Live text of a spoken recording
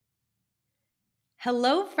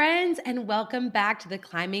Hello, friends, and welcome back to the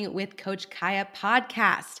Climbing with Coach Kaya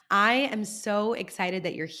podcast. I am so excited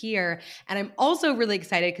that you're here, and I'm also really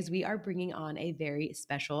excited because we are bringing on a very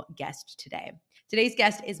special guest today. Today's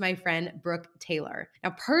guest is my friend, Brooke Taylor.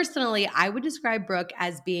 Now, personally, I would describe Brooke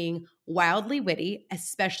as being wildly witty,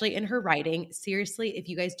 especially in her writing. Seriously, if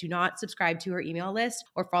you guys do not subscribe to her email list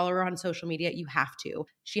or follow her on social media, you have to.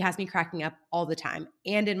 She has me cracking up all the time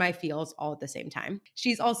and in my feels all at the same time.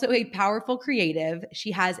 She's also a powerful creative.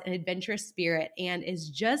 She has an adventurous spirit and is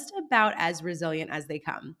just about as resilient as they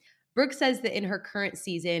come. Brooke says that in her current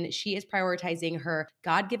season, she is prioritizing her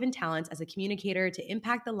God-given talents as a communicator to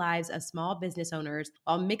impact the lives of small business owners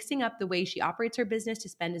while mixing up the way she operates her business to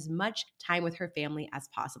spend as much time with her family as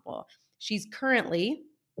possible. She's currently,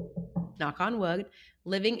 knock on wood,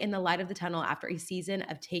 living in the light of the tunnel after a season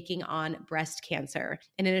of taking on breast cancer.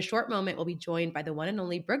 And in a short moment, we'll be joined by the one and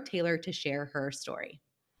only Brooke Taylor to share her story.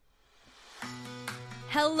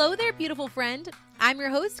 Hello there, beautiful friend. I'm your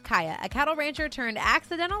host, Kaya, a cattle rancher turned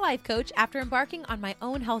accidental life coach after embarking on my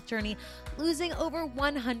own health journey, losing over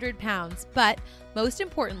 100 pounds, but most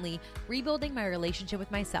importantly, rebuilding my relationship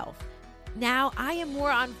with myself. Now I am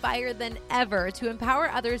more on fire than ever to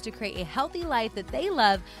empower others to create a healthy life that they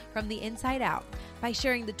love from the inside out by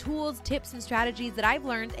sharing the tools, tips, and strategies that I've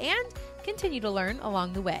learned and continue to learn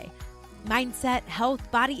along the way. Mindset,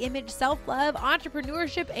 health, body image, self-love,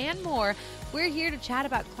 entrepreneurship, and more. We're here to chat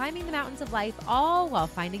about climbing the mountains of life, all while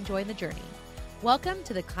finding joy in the journey. Welcome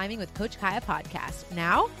to the Climbing with Coach Kaya podcast.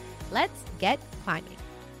 Now, let's get climbing.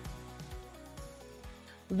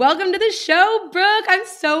 Welcome to the show, Brooke. I'm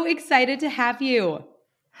so excited to have you.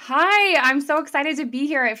 Hi, I'm so excited to be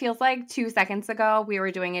here. It feels like 2 seconds ago we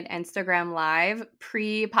were doing an Instagram live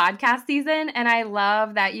pre-podcast season, and I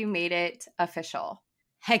love that you made it official.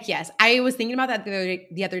 Heck yes. I was thinking about that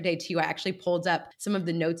the other day too. I actually pulled up some of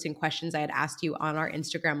the notes and questions I had asked you on our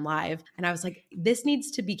Instagram live. And I was like, this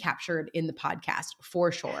needs to be captured in the podcast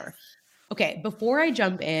for sure. Okay, before I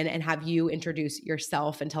jump in and have you introduce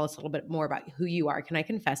yourself and tell us a little bit more about who you are, can I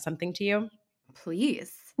confess something to you?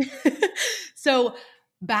 Please. So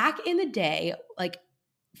back in the day, like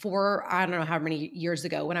I don't know how many years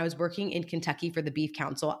ago, when I was working in Kentucky for the Beef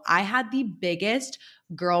Council, I had the biggest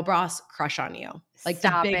girl boss crush on you. Like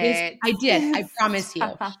Stop the biggest. it. I did. I promise you.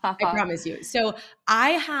 Stop. I promise you. So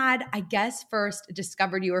I had, I guess, first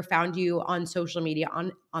discovered you or found you on social media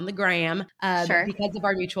on the gram Sure. because of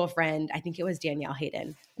our mutual friend. I think it was Danielle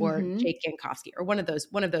Hayden or Jake Jankowski or one of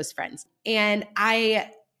those friends. And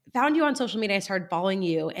I found you on social media. I started following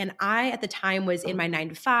you. And I, at the time, was in my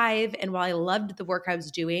 9-to-5. And while I loved the work I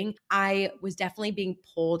was doing, I was definitely being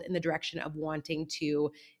pulled in the direction of wanting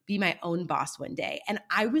to be my own boss one day. And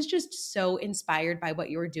I was just so inspired by what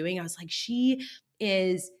you were doing. I was like, she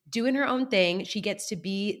is doing her own thing. She gets to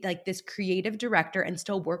be like this creative director and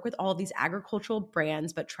still work with all these agricultural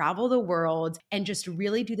brands, but travel the world and just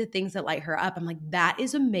really do the things that light her up. I'm like, that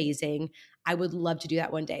is amazing. I would love to do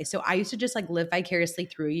that one day. So I used to just like live vicariously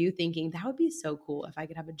through you, thinking that would be so cool if I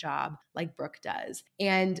could have a job like Brooke does.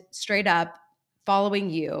 And straight up, following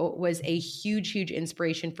you was a huge, huge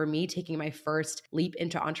inspiration for me taking my first leap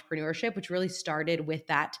into entrepreneurship, which really started with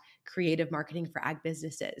that creative marketing for ag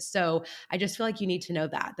businesses. So I just feel like you need to know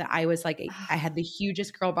that I was like, I had the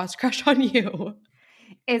hugest girl boss crush on you.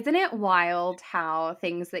 Isn't it wild how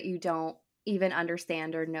things that you don't even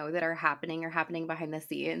understand or know that are happening behind the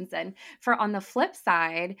scenes? And on the flip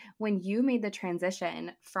side, when you made the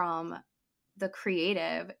transition from the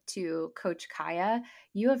creative to Coach Kaya,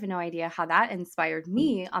 you have no idea how that inspired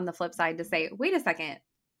me on the flip side to say, wait a second,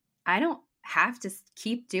 I don't have to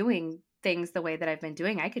keep doing things the way that I've been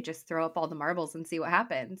doing. I could just throw up all the marbles and see what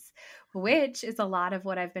happens, which is a lot of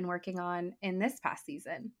what I've been working on in this past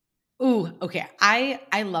season. Ooh, okay.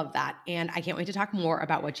 I love that. And I can't wait to talk more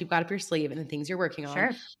about what you've got up your sleeve and the things you're working on.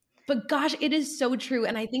 Sure. But gosh, it is so true.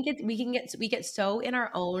 And I think we get so in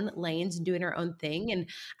our own lanes and doing our own thing. And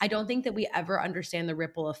I don't think that we ever understand the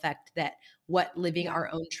ripple effect that what living our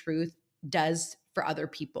own truth does for other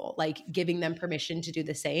people, like giving them permission to do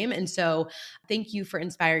the same. And so thank you for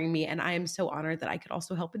inspiring me. And I am so honored that I could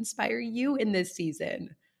also help inspire you in this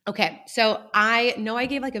season. Okay, so I know I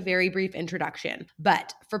gave like a very brief introduction,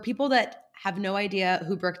 but for people that have no idea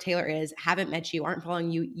who Brooke Taylor is, haven't met you, aren't following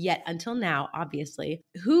you yet until now, obviously,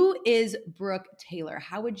 who is Brooke Taylor?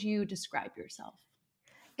 How would you describe yourself?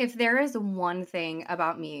 If there is one thing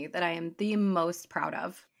about me that I am the most proud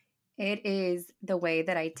of, it is the way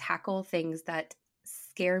that I tackle things that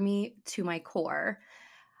scare me to my core.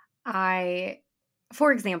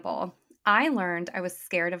 For example, I learned I was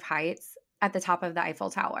scared of heights at the top of the Eiffel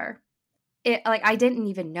Tower. I didn't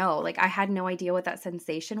even know. Like, I had no idea what that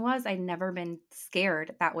sensation was. I'd never been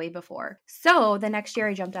scared that way before. So the next year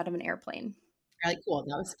I jumped out of an airplane. You're like, cool,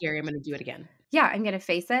 that was scary. I'm going to do it again. Yeah, I'm going to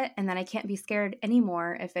face it, and then I can't be scared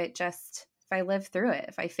anymore if I live through it,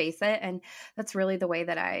 if I face it. And that's really the way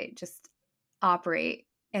that I just operate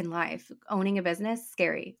in life. Owning a business,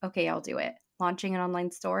 scary. Okay, I'll do it. Launching an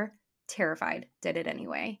online store, terrified. Did it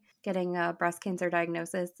anyway. Getting a breast cancer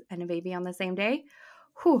diagnosis and a baby on the same day.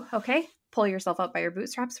 Whew, okay. Pull yourself up by your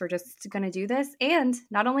bootstraps. We're just going to do this. And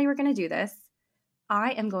not only we're going to do this,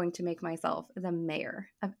 I am going to make myself the mayor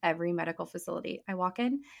of every medical facility I walk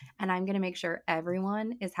in, and I'm going to make sure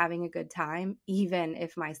everyone is having a good time, even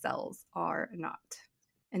if my cells are not.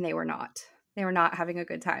 And they were not. They were not having a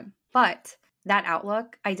good time. But that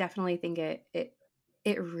outlook, I definitely think it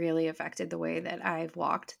really affected the way that I've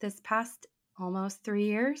walked this past almost 3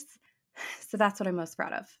 years. So that's what I'm most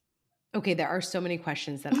proud of. Okay, there are so many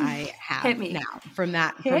questions that I have Hit me. now from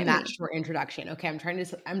that Hit me. short introduction. Okay, I'm trying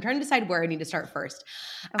to decide where I need to start first.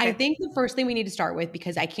 Okay. I think the first thing we need to start with,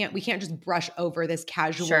 because we can't just brush over this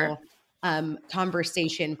casual Sure.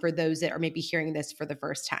 conversation for those that are maybe hearing this for the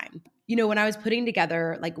first time. You know, when I was putting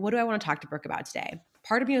together, like, what do I want to talk to Brooke about today?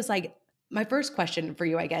 Part of me was like, my first question for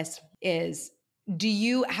you, I guess, is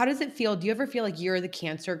how does it feel? Do you ever feel like you're the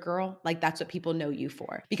cancer girl? Like that's what people know you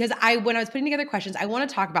for? Because when I was putting together questions, I want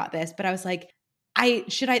to talk about this, but I was like,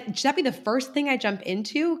 should that be the first thing I jump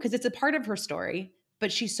into? Because it's a part of her story,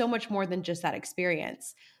 but she's so much more than just that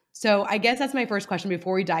experience. So I guess that's my first question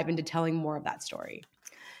before we dive into telling more of that story.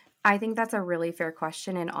 I think that's a really fair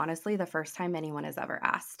question. And honestly, the first time anyone has ever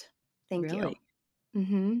asked. Thank Really? you.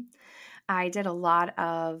 Mm-hmm. I did a lot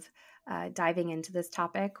of diving into this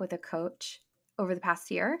topic with a coach over the past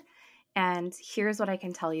year. And here's what I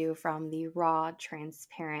can tell you from the raw,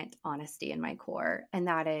 transparent honesty in my core. And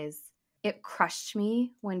that is, it crushed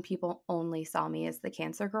me when people only saw me as the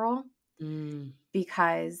cancer girl.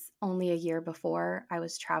 Because only a year before, I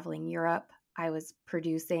was traveling Europe. I was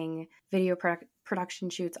producing video production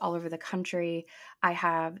shoots all over the country. I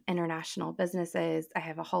have international businesses. I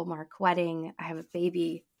have a Hallmark wedding. I have a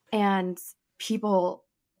baby. And people,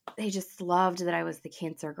 they just loved that I was the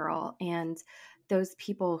cancer girl. And those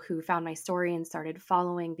people who found my story and started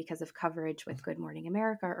following because of coverage with Good Morning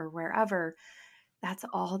America or wherever, that's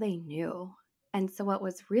all they knew. And so what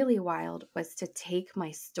was really wild was to take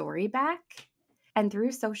my story back. And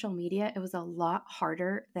through social media, it was a lot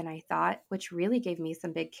harder than I thought, which really gave me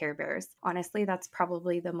some big Care Bears. Honestly, that's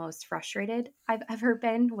probably the most frustrated I've ever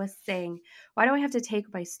been, was saying, why do I have to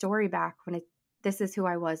take my story back when this is who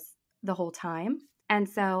I was the whole time? And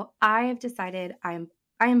so I have decided I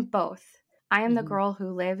am both. I am the girl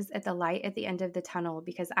who lives at the light at the end of the tunnel,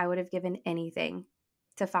 because I would have given anything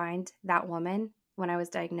to find that woman when I was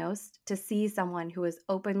diagnosed, to see someone who is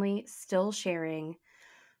openly still sharing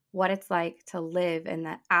what it's like to live in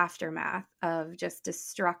the aftermath of just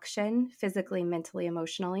destruction, physically, mentally,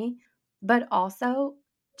 emotionally, but also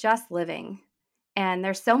just living. And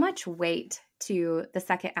there's so much weight to the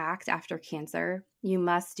second act after cancer. You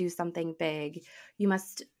must do something big. You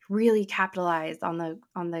must really capitalize on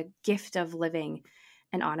the gift of living.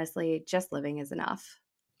 And honestly, just living is enough.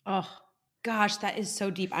 Oh gosh, that is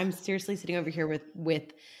so deep. I'm seriously sitting over here with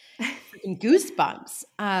freaking goosebumps.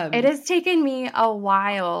 It has taken me a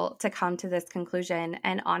while to come to this conclusion.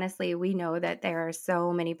 And honestly, we know that there are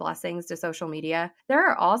so many blessings to social media. There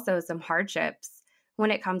are also some hardships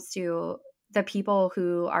when it comes to the people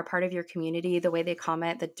who are part of your community, the way they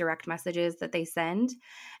comment, the direct messages that they send.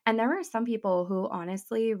 And there are some people who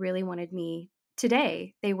honestly really wanted me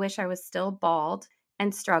today. They wish I was still bald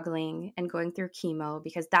and struggling and going through chemo,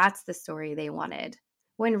 because that's the story they wanted.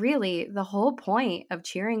 When really the whole point of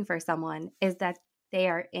cheering for someone is that they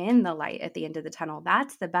are in the light at the end of the tunnel.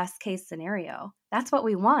 That's the best case scenario. That's what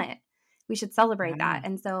we want. We should celebrate that.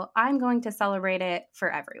 And so I'm going to celebrate it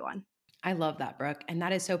for everyone. I love that, Brooke. And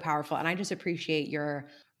that is so powerful. And I just appreciate your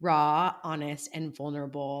raw, honest, and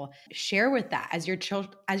vulnerable share with that as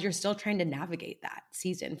you're still trying to navigate that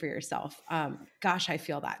season for yourself. Gosh, I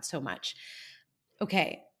feel that so much.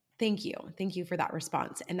 Okay. Thank you. Thank you for that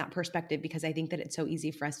response and that perspective, because I think that it's so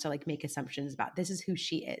easy for us to like make assumptions about this is who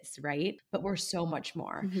she is, right? But we're so much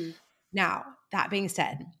more. Mm-hmm. Now, that being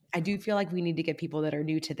said, I do feel like we need to give people that are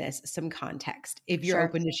new to this some context. If you're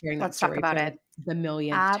open to sharing that Let's story talk about for it. The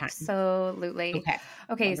millionth time. Absolutely. Okay.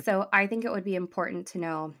 Wonderful. So I think it would be important to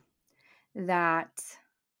know that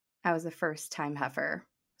I was a first time heifer.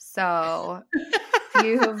 So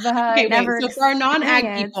you've Okay, wait. never So for our non-ag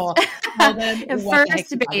experienced people, tell them what the heck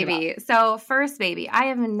first you're talking about. baby. So first baby, I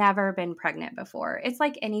have never been pregnant before. It's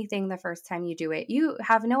like anything the first time you do it, you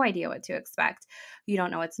have no idea what to expect. You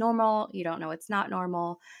don't know what's normal. You don't know what's not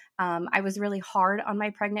normal. I was really hard on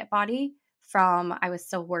my pregnant body I was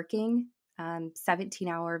still working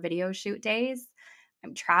 17-hour video shoot days.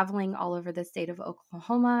 I'm traveling all over the state of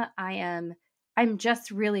Oklahoma. I'm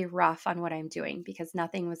just really rough on what I'm doing because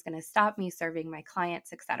nothing was going to stop me serving my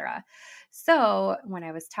clients, etc. So when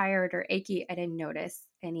I was tired or achy, I didn't notice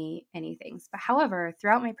any things. But however,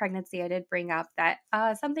 throughout my pregnancy, I did bring up that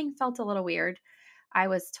something felt a little weird. I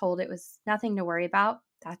was told it was nothing to worry about.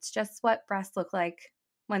 That's just what breasts look like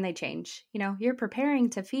when they change. You're preparing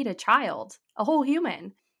to feed a child, a whole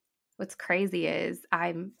human. What's crazy is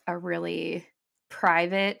I'm a really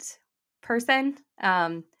private person.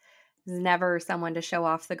 Never someone to show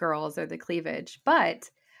off the girls or the cleavage, but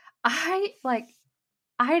I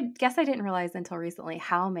guess I didn't realize until recently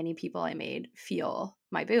how many people I made feel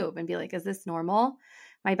my boob and be like, is this normal?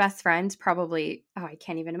 My best friend probably, I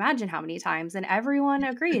can't even imagine how many times. And everyone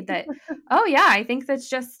agreed that, oh yeah, I think that's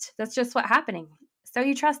just what's happening. So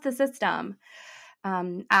you trust the system.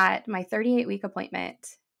 At my 38-week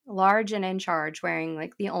appointment, large and in charge, wearing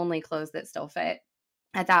like the only clothes that still fit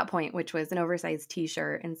at that point, which was an oversized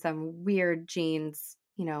t-shirt and some weird jeans,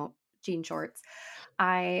 jean shorts.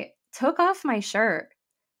 I took off my shirt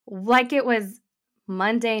like it was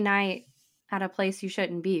Monday night at a place you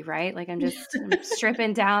shouldn't be, right? Like I'm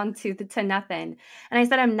stripping down to nothing. And I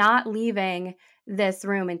said, I'm not leaving this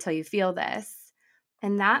room until you feel this.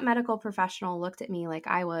 And that medical professional looked at me like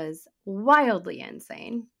I was wildly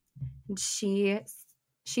insane. And she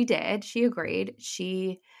did. She agreed.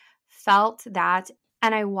 She felt that.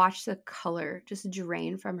 And I watched the color just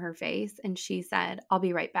drain from her face. And she said, I'll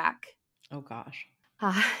be right back. Oh, gosh.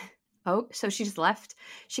 So she just left.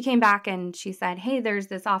 She came back and she said, hey, there's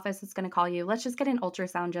this office that's going to call you. Let's just get an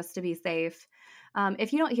ultrasound just to be safe.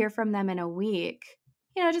 If you don't hear from them in a week,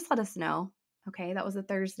 just let us know. Okay, that was a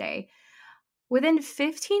Thursday. Within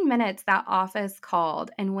 15 minutes, that office called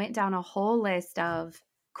and went down a whole list of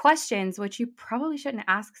questions, which you probably shouldn't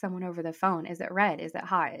ask someone over the phone. Is it red? Is it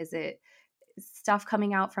hot? Is it stuff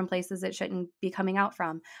coming out from places it shouldn't be coming out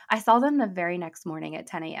from? I saw them the very next morning at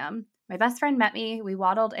 10 a.m. My best friend met me. We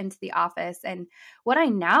waddled into the office. And what I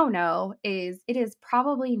now know is it is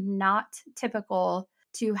probably not typical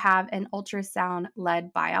to have an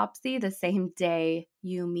ultrasound-led biopsy the same day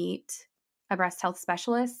you meet a breast health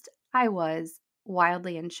specialist. I was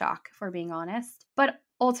wildly in shock, if we're being honest, but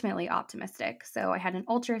ultimately optimistic. So I had an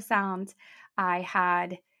ultrasound, I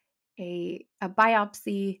had a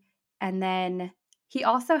biopsy, and then he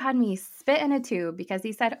also had me spit in a tube because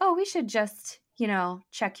he said, oh, we should just,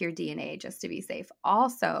 check your DNA just to be safe.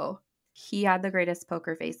 Also, he had the greatest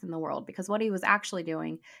poker face in the world because what he was actually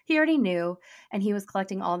doing, he already knew, and he was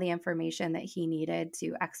collecting all the information that he needed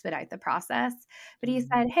to expedite the process. But he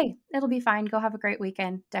said, hey, it'll be fine. Go have a great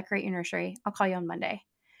weekend. Decorate your nursery. I'll call you on Monday.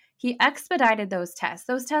 He expedited those tests.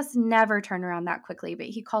 Those tests never turn around that quickly, but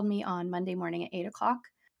he called me on Monday morning at 8 o'clock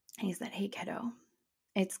and he said, hey, kiddo,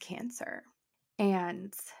 it's cancer.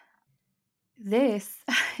 And this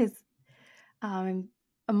is I'm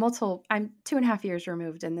 2.5 years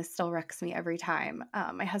removed, and this still wrecks me every time.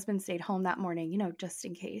 My husband stayed home that morning, just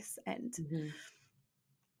in case. And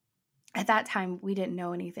at that time, we didn't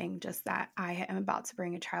know anything, just that I am about to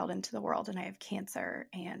bring a child into the world and I have cancer.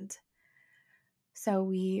 And so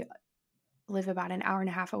we live about an hour and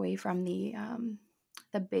a half away from the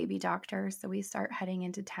baby doctor. So we start heading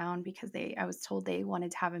into town because I was told they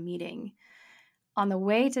wanted to have a meeting. On the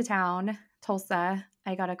way to town, Tulsa,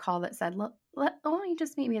 I got a call that said, why don't you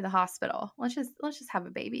just meet me at the hospital? Let's just have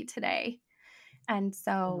a baby today. And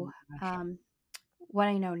so what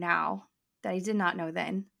I know now that I did not know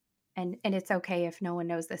then, and it's okay if no one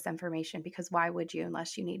knows this information, because why would you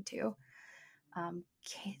unless you need to?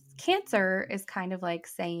 Cancer is kind of like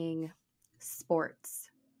saying sports.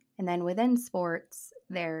 And then within sports,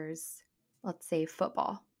 there's, let's say,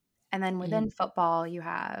 football. And then within football, you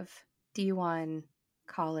have D1,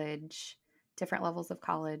 college, different levels of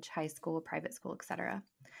college, high school, private school, etc.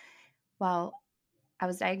 Well, I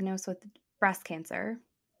was diagnosed with breast cancer.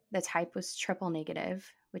 The type was triple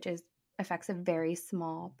negative, which affects a very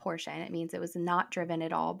small portion. It means it was not driven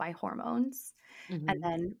at all by hormones. And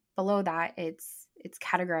then below that, it's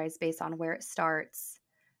categorized based on where it starts,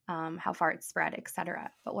 how far it's spread,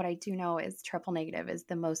 etc. But what I do know is triple negative is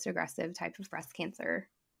the most aggressive type of breast cancer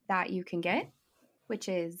that you can get, which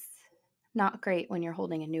is not great when you're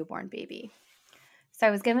holding a newborn baby. So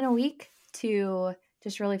I was given a week to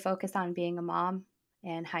just really focus on being a mom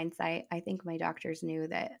In hindsight, I think my doctors knew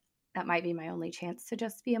that that might be my only chance to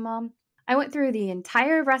just be a mom. I went through the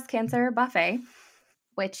entire breast cancer buffet,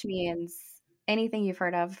 which means anything you've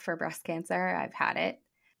heard of for breast cancer, I've had it.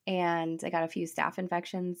 And I got a few staph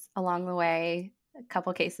infections along the way, a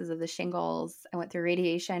couple cases of the shingles. I went through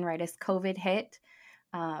radiation right as COVID hit,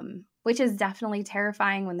 which is definitely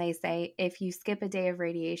terrifying when they say if you skip a day of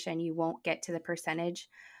radiation, you won't get to the percentage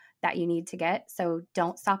that you need to get. So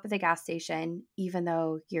don't stop at the gas station, even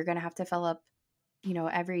though you're going to have to fill up,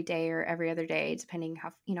 every day or every other day, depending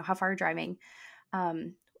how far you're driving.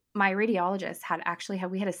 My radiologist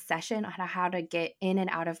we had a session on how to get in and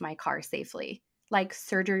out of my car safely, like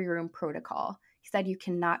surgery room protocol. He said, you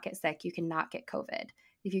cannot get sick. You cannot get COVID.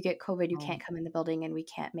 If you get COVID, you Oh, can't come in the building and we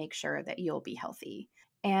can't make sure that you'll be healthy.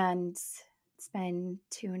 And it's been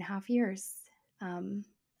 2.5 years. I'm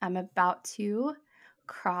about to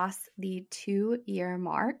cross the 2-year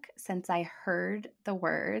mark since I heard the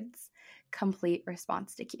words complete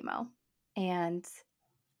response to chemo. And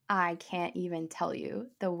I can't even tell you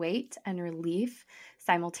the weight and relief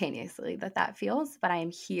simultaneously that feels, but I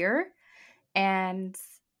am here, and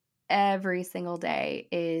every single day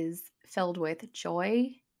is filled with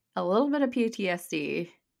joy, a little bit of PTSD,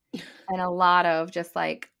 and a lot of just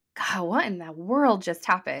like, God, what in the world just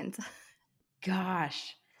happened?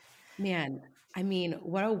 gosh. Man, I mean,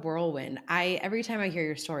 what a whirlwind. Every time I hear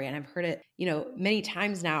your story, and I've heard it, many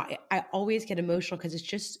times now, I always get emotional because it's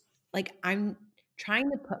just like I'm trying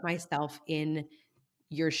to put myself in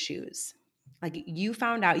your shoes. Like you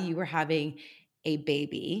found out you were having a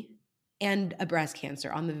baby and a breast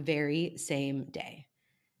cancer on the very same day.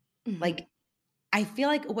 Mhm. Like I feel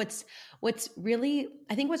like what's really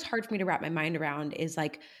I think what's hard for me to wrap my mind around is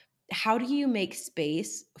like how do you make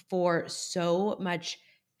space for so much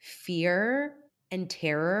fear and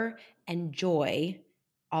terror and joy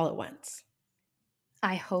all at once?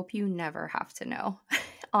 I hope you never have to know.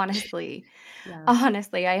 Honestly. Yeah.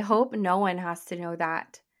 Honestly, I hope no one has to know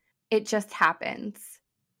that. It just happens.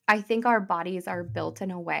 I think our bodies are built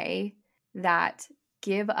in a way that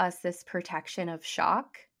give us this protection of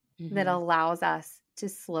shock that Mhm. allows us to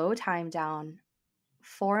slow time down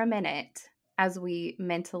for a minute as we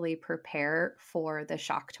mentally prepare for the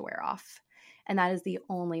shock to wear off. And that is the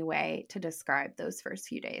only way to describe those first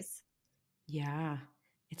few days. Yeah.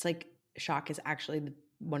 It's like shock is actually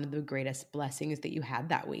one of the greatest blessings that you had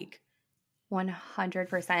that week.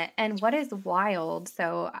 100%. And what is wild,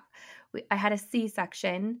 so I had a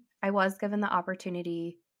C-section. I was given the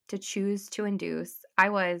opportunity to choose to induce. I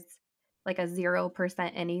was like a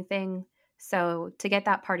 0% anything. So to get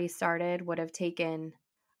that party started would have taken,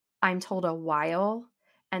 I'm told, a while.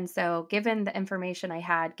 And so given the information I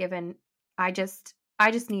had, given I just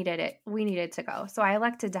needed it. We needed to go. So I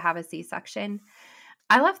elected to have a C-section.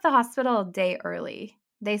 I left the hospital a day early.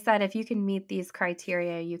 They said, if you can meet these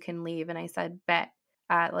criteria, you can leave. And I said, bet.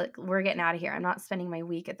 Like, we're getting out of here. I'm not spending my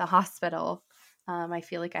week at the hospital. I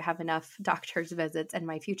feel like I have enough doctor's visits in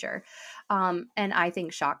my future. And I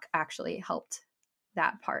think shock actually helped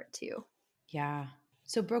that part too. Yeah.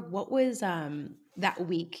 So Brooke, what was that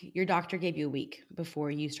week? Your doctor gave you a week before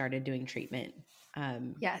you started doing treatment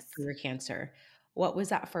Yes. for your cancer. What was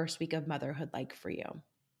that first week of motherhood like for you?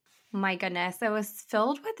 My goodness. It was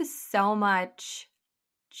filled with so much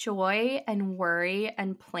joy and worry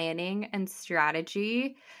and planning and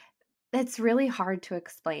strategy. It's really hard to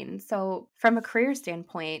explain. So, from a career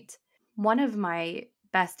standpoint, one of my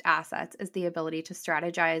best assets is the ability to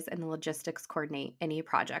strategize and logistics coordinate any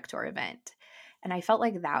project or event. And I felt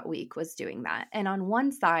like that week was doing that. And on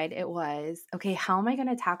one side, it was okay, how am I going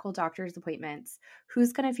to tackle doctor's appointments?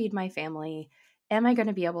 Who's going to feed my family? Am I going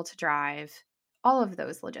to be able to drive? All of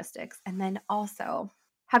those logistics. And then also,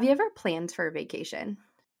 have you ever planned for a vacation?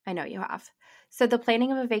 I know you have. So, the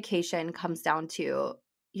planning of a vacation comes down to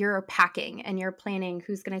you're packing and you're planning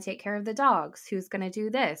who's going to take care of the dogs, who's going to do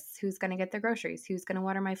this, who's going to get the groceries, who's going to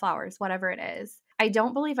water my flowers, whatever it is. I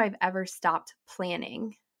don't believe I've ever stopped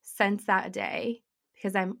planning since that day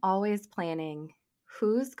because I'm always planning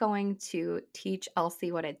who's going to teach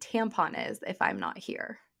Elsie what a tampon is if I'm not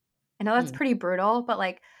here. I know that's Hmm. pretty brutal, but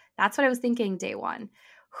like that's what I was thinking day one.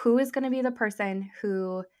 Who is going to be the person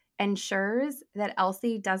who ensures that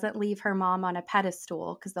Elsie doesn't leave her mom on a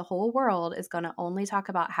pedestal because the whole world is going to only talk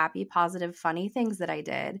about happy, positive, funny things that I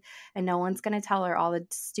did. And no one's going to tell her all the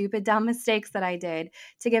stupid, dumb mistakes that I did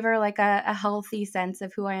to give her like a healthy sense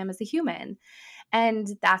of who I am as a human. And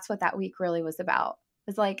that's what that week really was about.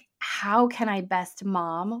 It was like, how can I best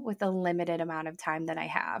mom with the limited amount of time that I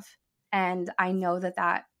have? And I know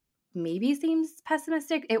that maybe seems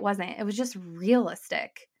pessimistic. It wasn't. It was just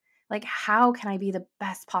realistic. Like, how can I be the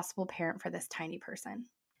best possible parent for this tiny person?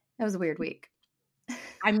 It was a weird week.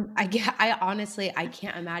 I honestly, I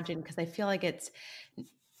can't imagine because I feel like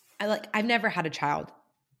I've never had a child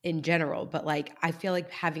in general, but like, I feel like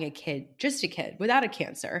having a kid, just a kid without a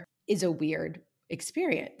cancer is a weird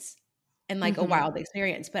experience and like a Mhm. wild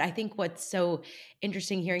experience. But I think what's so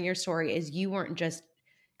interesting hearing your story is you weren't just,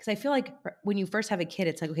 because I feel like when you first have a kid,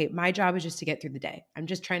 it's like, okay, my job is just to get through the day. I'm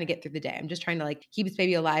just trying to get through the day. I'm just trying to like keep this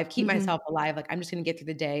baby alive, keep Mhm. myself alive. Like, I'm just going to get through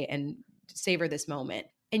the day and savor this moment.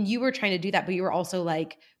 And you were trying to do that, but you were also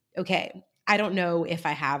like, okay, I don't know if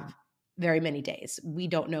I have very many days. We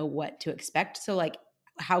don't know what to expect. So like,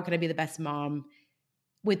 how can I be the best mom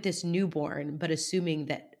with this newborn, but assuming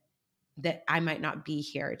that I might not be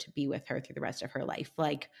here to be with her through the rest of her life?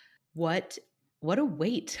 Like, what what a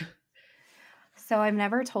weight. So I've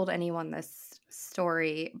never told anyone this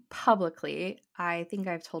story publicly. I think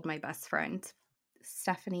I've told my best friend,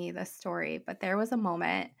 Stephanie, this story, but there was a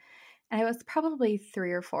moment, and it was probably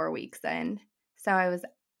 3 or 4 weeks in. So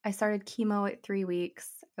I started chemo at 3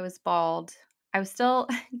 weeks. I was bald. I was still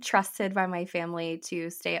trusted by my family to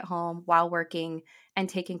stay at home while working and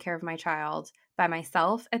taking care of my child by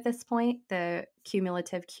myself at this point. The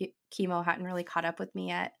cumulative chemo hadn't really caught up with me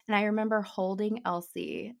yet. And I remember holding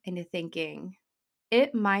Elsie and thinking,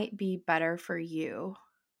 it might be better for you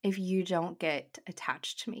if you don't get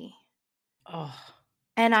attached to me. Oh,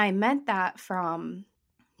 And I meant that from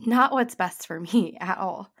not what's best for me at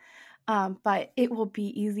all. But it will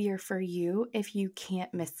be easier for you if you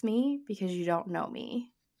can't miss me because you don't know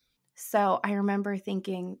me. So I remember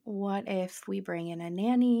thinking, what if we bring in a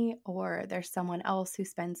nanny or there's someone else who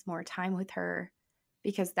spends more time with her?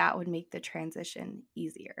 Because that would make the transition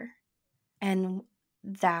easier. And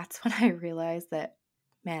that's when I realized that,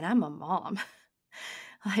 man, I'm a mom.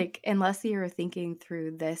 Like, unless you're thinking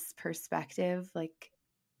through this perspective, like,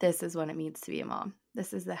 this is what it means to be a mom.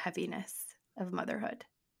 This is the heaviness of motherhood.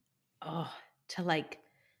 oh, to like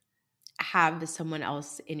have someone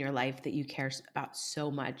else in your life that you care about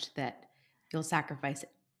so much that you'll sacrifice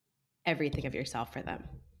everything of yourself for them.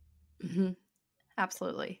 Mhm.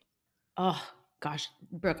 Absolutely. Oh gosh,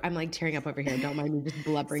 Brooke, I'm like tearing up over here. Don't mind me just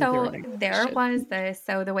blubbering through our So next there question. was this.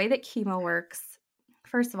 So the way that chemo works,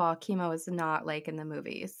 first of all, chemo is not like in the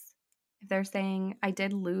movies. If they're saying I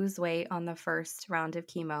did lose weight on the first round of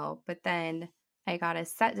chemo, but then I got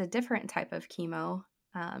a different type of chemo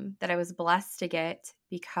that I was blessed to get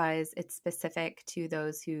because it's specific to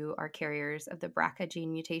those who are carriers of the BRCA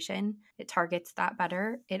gene mutation. It targets that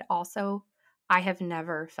better. It also, I have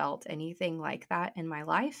never felt anything like that in my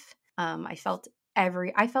life. I felt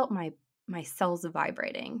my cells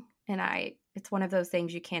vibrating, and I it's one of those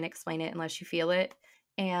things you can't explain it unless you feel it.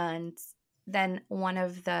 And then one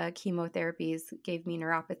of the chemotherapies gave me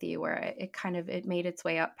neuropathy where it made its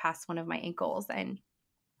way up past one of my ankles, and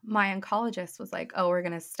my oncologist was like, "Oh, we're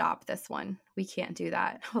going to stop this one. We can't do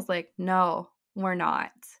that." I was like, "No, we're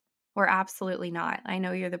not. We're absolutely not. I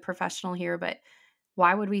know you're the professional here, but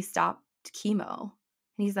why would we stop chemo?"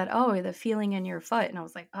 And he said, "Oh, the feeling in your foot." And I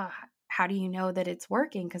was like, "Oh, how do you know that it's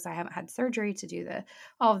working? Because I haven't had surgery to do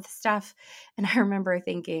all of the stuff." And I remember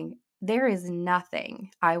thinking, there is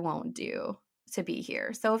nothing I won't do to be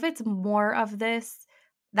here. So if it's more of this,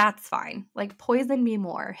 that's fine. Like, poison me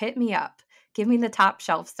more, hit me up, give me the top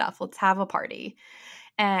shelf stuff. Let's have a party.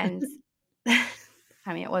 And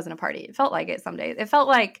I mean, it wasn't a party. It felt like it some days. It felt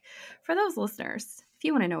like, for those listeners, if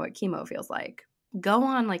you want to know what chemo feels like, go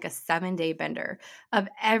on like a 7-day bender of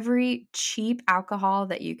every cheap alcohol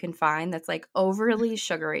that you can find that's like overly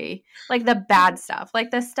sugary, like the bad stuff,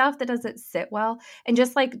 like the stuff that doesn't sit well, and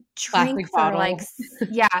just like drink Plastic for like, bottle.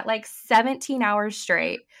 yeah, like 17 hours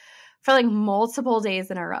straight for like multiple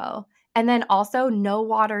days in a row. And then also no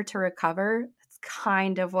water to recover. It's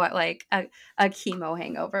kind of what like a chemo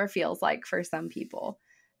hangover feels like for some people.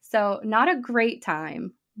 So, not a great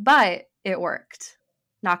time, but it worked.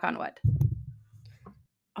 Knock on wood.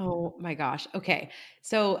 Oh my gosh. Okay.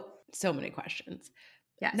 So many questions.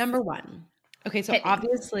 Yes. Number one. Okay, so Hit me.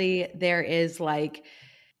 obviously there is like,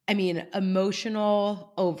 I mean,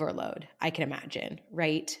 emotional overload, I can imagine,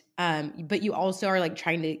 right? But you also are like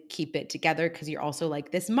trying to keep it together because you're also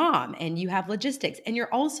like this mom and you have logistics. And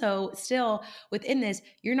you're also still within this,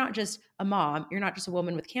 you're not just a mom, you're not just a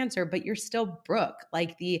woman with cancer, but you're still Brooke,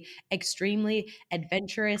 like the extremely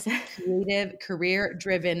adventurous, creative, career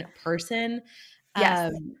driven person.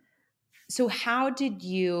 Yes. So how did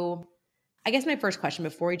you, I guess my first question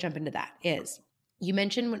before we jump into that is, you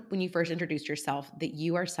mentioned when you first introduced yourself that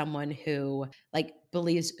you are someone who like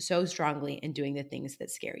believes so strongly in doing the things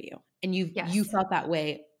that scare you. And you Yes. felt that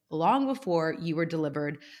way long before you were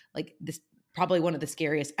delivered like this probably one of the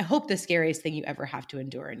scariest, I hope the scariest thing you ever have to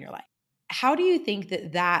endure in your life. How do you think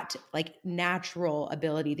that like natural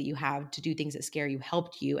ability that you have to do things that scare you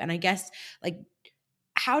helped you? And I guess like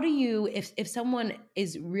how do you, if someone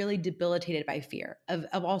is really debilitated by fear of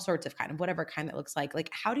all sorts of kind of whatever kind that looks like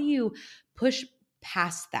how do you push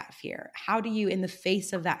past that fear? How do you, in the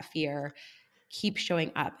face of that fear, keep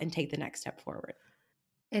showing up and take the next step forward?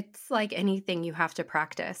 It's like anything, you have to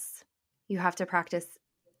practice. You have to practice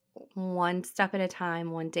one step at a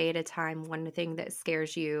time, one day at a time, one thing that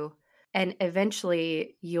scares you. And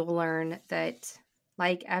eventually you'll learn that,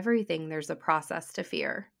 like everything, there's a process to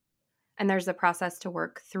fear and there's a process to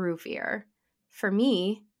work through fear. For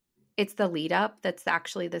me, it's the lead up that's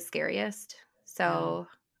actually the scariest. Yeah. So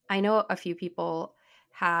I know a few people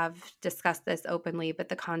have discussed this openly, but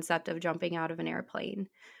the concept of jumping out of an airplane,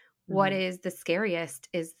 what Mhm. is the scariest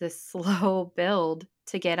is the slow build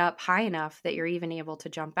to get up high enough that you're even able to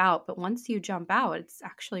jump out. But once you jump out, it's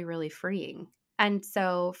actually really freeing. And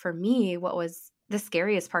so for me, what was the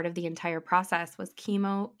scariest part of the entire process was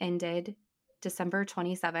chemo ended December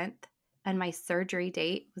 27th, and my surgery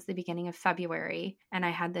date was the beginning of February. And I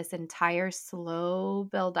had this entire slow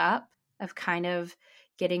build up of kind of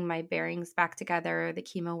getting my bearings back together, the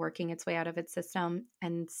chemo working its way out of its system.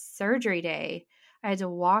 And surgery day, I had to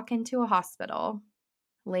walk into a hospital,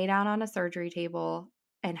 lay down on a surgery table,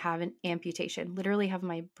 and have an amputation, literally have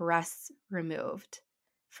my breasts removed.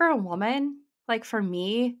 For a woman, like for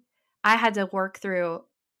me, I had to work through.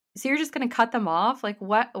 So you're just going to cut them off? Like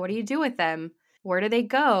what do you do with them? Where do they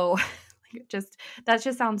go? Just that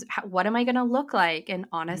just sounds, what am I going to look like? And Yeah.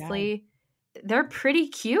 honestly, they're pretty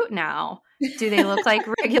cute now. Do they look like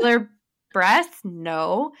regular breasts?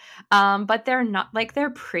 No. But they're not, like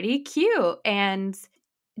they're pretty cute, and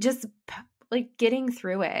just like getting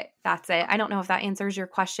through it. That's it. I don't know if that answers your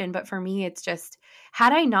question, but for me, it's just,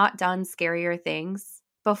 had I not done scarier things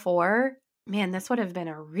before, man, this would have been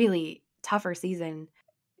a really tougher season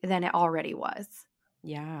than it already was.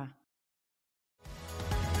 Yeah.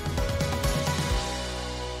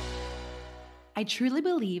 I truly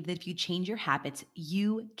believe that if you change your habits,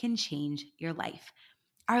 you can change your life.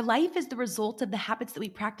 Our life is the result of the habits that we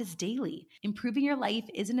practice daily. Improving your life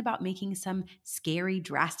isn't about making some scary,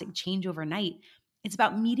 drastic change overnight. It's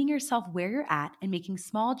about meeting yourself where you're at and making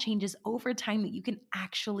small changes over time that you can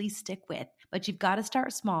actually stick with. But you've got to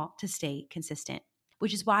start small to stay consistent,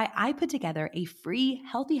 which is why I put together a free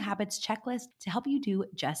Healthy Habits checklist to help you do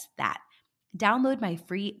just that. Download my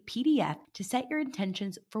free PDF to set your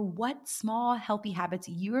intentions for what small healthy habits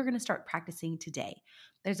you are going to start practicing today.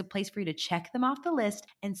 There's a place for you to check them off the list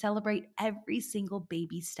and celebrate every single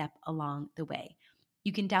baby step along the way.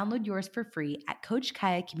 You can download yours for free at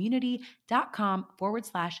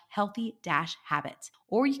coachkayacommunity.com/healthy habits,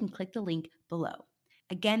 or you can click the link below.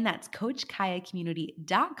 Again, that's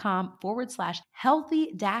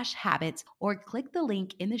coachkayacommunity.com/healthy habits, or click the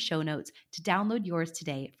link in the show notes to download yours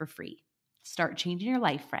today for free. Start changing your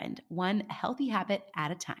life, friend, one healthy habit at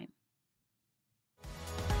a time.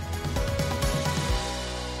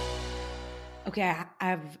 Okay, I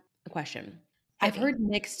have a question. Hit I've me. heard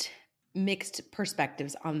mixed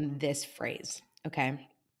perspectives on this phrase, okay?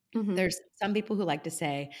 Mm-hmm. There's some people who like to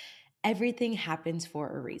say everything happens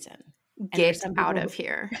for a reason. And there's Get some out people of who,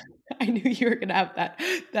 here. I knew you were going to have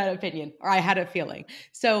that opinion, or I had a feeling.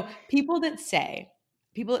 So, people that say,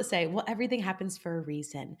 well, everything happens for a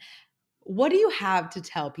reason. What do you have to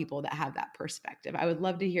tell people that have that perspective? I would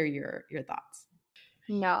love to hear your thoughts.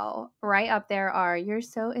 No, right up there are, you're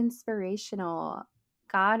so inspirational.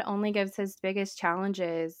 God only gives his biggest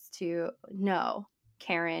challenges to, no,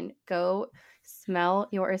 Karen, go smell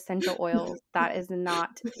your essential oils. That is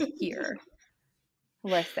not here.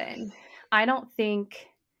 Listen, I don't think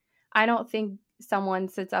someone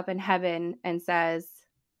sits up in heaven and says,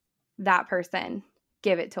 that person,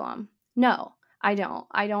 give it to them. No, I don't.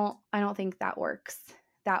 I don't think that works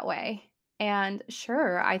that way. And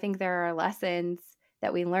sure, I think there are lessons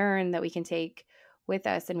that we learn that we can take with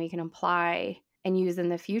us and we can apply and use in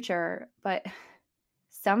the future, but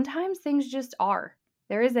sometimes things just are.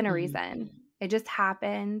 There isn't a Mhm. reason. It just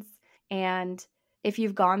happens. And if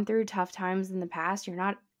you've gone through tough times in the past, you're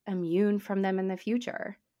not immune from them in the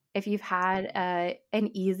future. If you've had an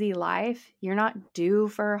easy life, you're not due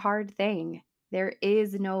for a hard thing. There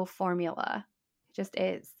is no formula. It just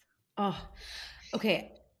is. Oh,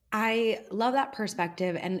 okay. I love that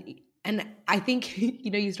perspective. And I think,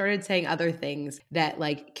 you started saying other things that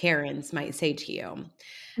like Karens might say to you.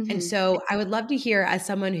 And Hmm. so I would love to hear, as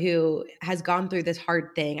someone who has gone through this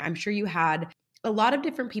hard thing, I'm sure you had a lot of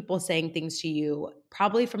different people saying things to you,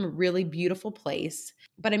 probably from a really beautiful place.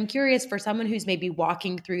 But I'm curious for someone who's maybe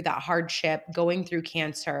walking through that hardship, going through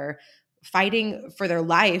cancer, fighting for their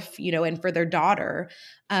life, and for their daughter,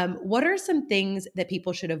 what are some things that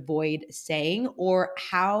people should avoid saying, or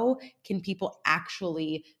how can people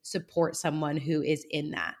actually support someone who is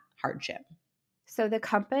in that hardship? So the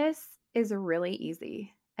compass is really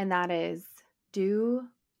easy, and that is do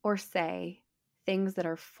or say things that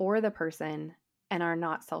are for the person and are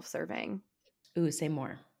not self serving. Ooh, say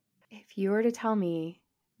more. If you were to tell me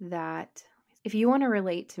that, if you want to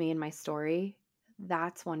relate to me in my story,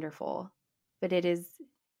 that's wonderful. But it is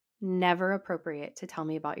never appropriate to tell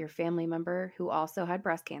me about your family member who also had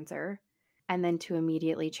breast cancer and then to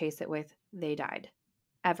immediately chase it with, they died.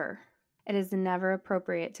 Ever. It is never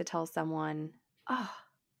appropriate to tell someone, oh,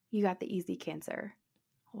 you got the easy cancer.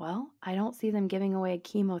 Well, I don't see them giving away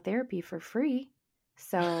chemotherapy for free.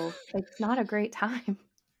 So it's not a great time.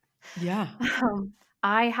 Yeah.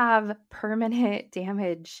 I have permanent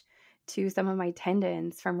damage to some of my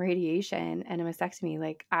tendons from radiation and a mastectomy.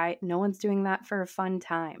 Like no one's doing that for a fun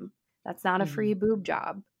time. That's not a free boob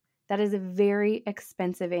job. That is a very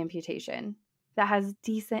expensive amputation that has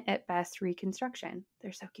decent at best reconstruction.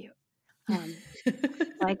 They're so cute.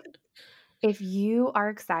 Like if you are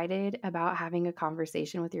excited about having a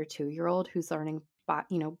conversation with your 2-year-old who's learning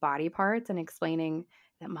body parts and explaining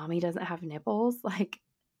that mommy doesn't have nipples, like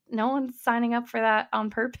no one's signing up for that on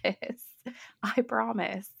purpose. I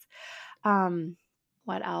promise.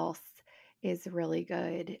 What else is really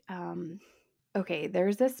good? Okay,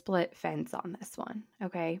 there's a split fence on this one.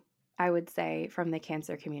 Okay. I would say from the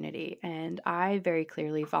cancer community. And I very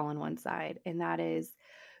clearly fall on one side, and that is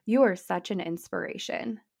you are such an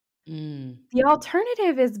inspiration. The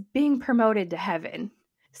alternative is being promoted to heaven.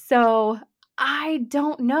 So I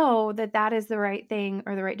don't know that that is the right thing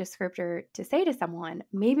or the right descriptor to say to someone.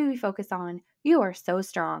 Maybe we focus on, you are so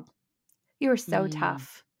strong. You are so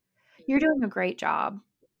tough. You're doing a great job.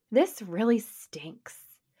 This really stinks.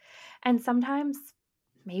 And sometimes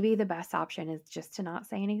maybe the best option is just to not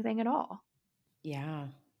say anything at all. Yeah.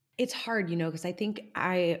 It's hard, because I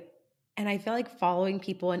feel like following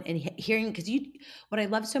people and hearing, because what I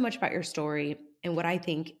love so much about your story and what I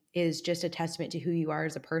think is just a testament to who you are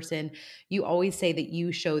as a person, you always say that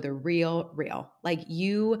you show the real, like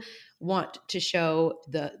you want to show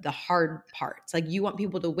the hard parts. Like you want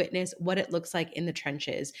people to witness what it looks like in the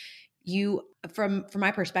trenches. From my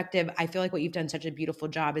perspective, I feel like what you've done such a beautiful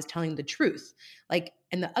job is telling the truth, like,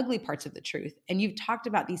 and the ugly parts of the truth. And you've talked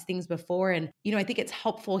about these things before. And, I think it's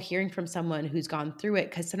helpful hearing from someone who's gone through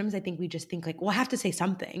it. Cause sometimes I think we just think like, well, I have to say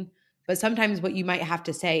something, but sometimes what you might have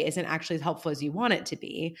to say isn't actually as helpful as you want it to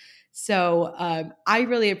be. So I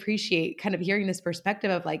really appreciate kind of hearing this perspective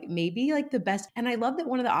of like, maybe like the best. And I love that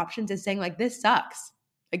one of the options is saying like, this sucks.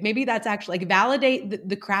 Like maybe that's actually like validate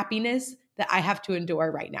the crappiness that I have to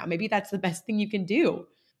endure right now. Maybe that's the best thing you can do.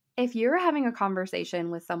 If you're having a conversation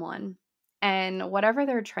with someone and whatever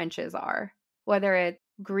their trenches are, whether it's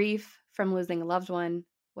grief from losing a loved one,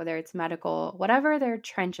 whether it's medical, whatever their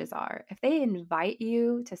trenches are, if they invite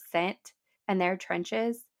you to sit in their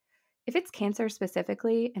trenches, if it's cancer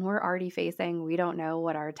specifically, and we're already facing, we don't know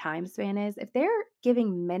what our time span is, if they're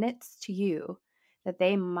giving minutes to you that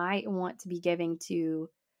they might want to be giving to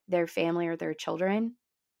their family or their children,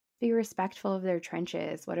 be respectful of their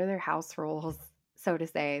trenches. What are their house rules, so to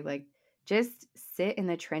say? Like, just sit in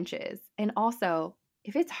the trenches. And also,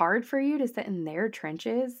 if it's hard for you to sit in their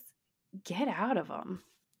trenches, get out of them.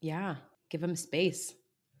 Yeah. Give them space.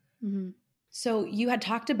 Mm-hmm. So you had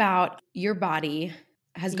talked about your body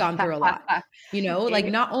has gone through a lot, like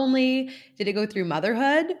not only did it go through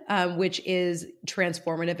motherhood, which is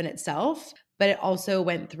transformative in itself, but it also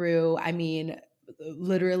went through,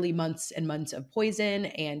 literally months and months of poison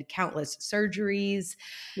and countless surgeries.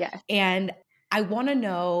 Yeah. And I want to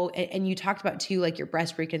know, and you talked about too, like your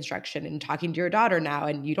breast reconstruction and talking to your daughter now,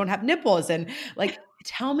 and you don't have nipples. And like,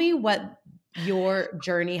 tell me what your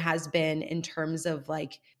journey has been in terms of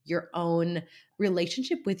like your own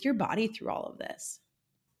relationship with your body through all of this.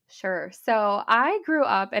 Sure. So I grew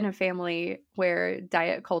up in a family where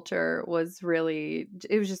diet culture was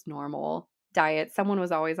it was just normal diet. Someone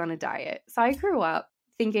was always on a diet. So I grew up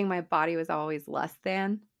thinking my body was always less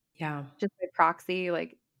than. Yeah. Just by proxy,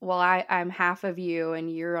 like, well, I'm half of you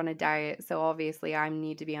and you're on a diet. So obviously I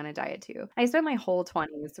need to be on a diet too. I spent my whole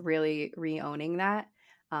 20s really re-owning that,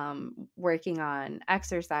 working on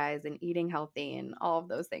exercise and eating healthy and all of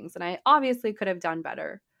those things. And I obviously could have done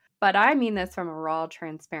better. But I mean this from a raw,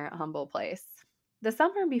 transparent, humble place. The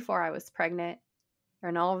summer before I was pregnant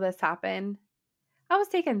and all of this happened, I was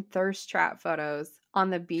taking thirst trap photos on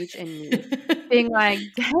the beach in Nice, being like,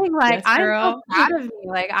 dang, like, Yes, I'm so girl. proud of me.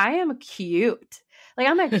 Like, I am cute. Like,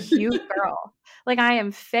 I'm a cute girl. Like, I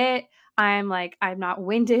am fit. I'm not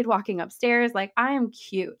winded walking upstairs. Like, I am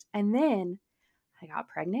cute. And then I got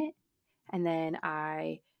pregnant. And then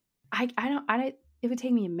it would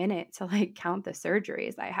take me a minute to like count the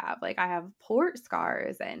surgeries I have. Like, I have port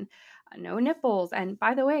scars and no nipples. And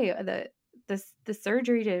by the way, the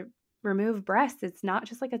surgery to remove breasts, it's not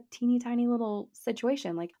just like a teeny tiny little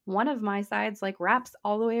situation. Like, one of my sides like wraps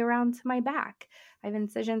all the way around to my back. I have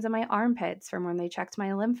incisions in my armpits from when they checked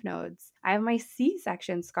my lymph nodes. I have my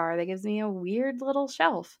C-section scar that gives me a weird little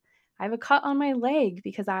shelf. I have a cut on my leg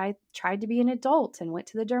because I tried to be an adult and went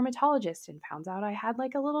to the dermatologist and found out I had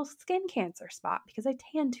like a little skin cancer spot because I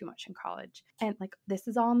tanned too much in college. And like, this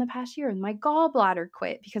is all in the past year. And my gallbladder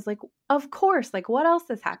quit because, like, of course, like, what else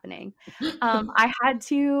is happening? I had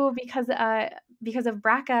to, because of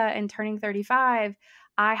BRCA and turning 35,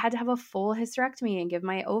 I had to have a full hysterectomy and give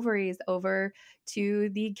my ovaries over to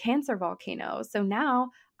the cancer volcano. So now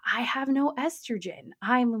I have no estrogen.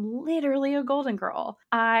 I'm literally a golden girl.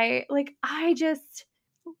 I just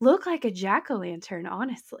look like a jack-o'-lantern,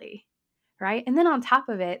 honestly. Right? And then on top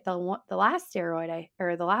of it, the last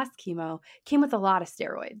the last chemo came with a lot of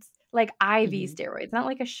steroids, like IV Mhm. steroids, not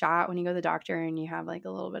like a shot when you go to the doctor and you have like a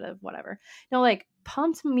little bit of whatever. No, like,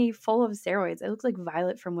 pumped me full of steroids. It looked like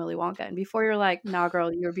Violet from Willy Wonka. And before you're like, nah,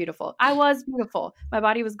 girl, you were beautiful. I was beautiful. My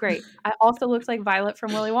body was great. I also looked like Violet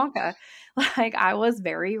from Willy Wonka. Like, I was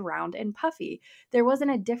very round and puffy. There wasn't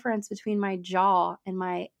a difference between my jaw and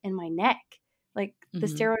my neck. Like, the Mhm.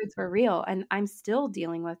 steroids were real, and I'm still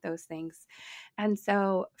dealing with those things. And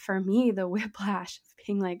so for me, the whiplash of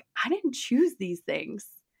being like, I didn't choose these things,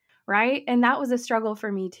 right? And that was a struggle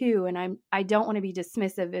for me too. And I don't want to be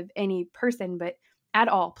dismissive of any person, but at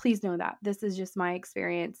all, please know that this is just my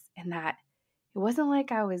experience, and that it wasn't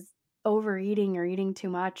like I was overeating or eating too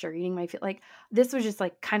much or eating my food. Like, this was just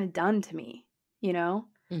like kind of done to me, you know?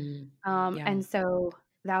 Mhm. Yeah. And so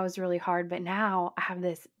that was really hard. But now I have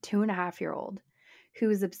this 2.5-year-old who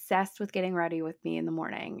is obsessed with getting ready with me in the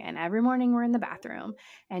morning. And every morning we're in the bathroom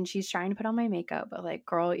and she's trying to put on my makeup. But like,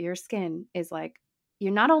 girl, your skin is like,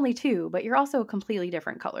 you're not only two, but you're also a completely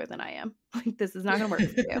different color than I am. Like, this is not going to work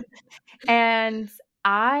for you. And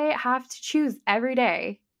I have to choose every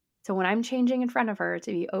day. So when I'm changing in front of her,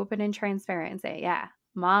 to be open and transparent and say, yeah,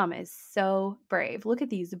 mom is so brave. Look at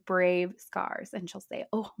these brave scars. And she'll say,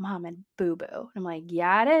 oh, mom, and boo boo. I'm like,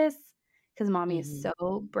 yeah, it is. Because mommy is Mhm.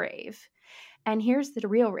 so brave. And here's the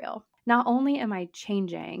real. Not only am I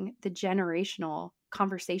changing the generational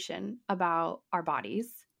conversation about our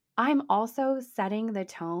bodies, I'm also setting the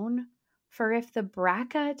tone for if the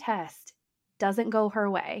BRCA test doesn't go her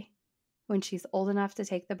way when she's old enough to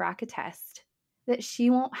take the BRCA test, that she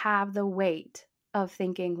won't have the weight of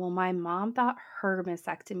thinking, well, my mom thought her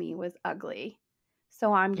mastectomy was ugly,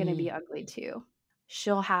 so I'm going to be Mhm. ugly too.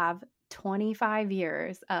 She'll have 25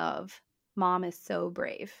 years of mom is so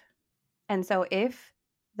brave. And so if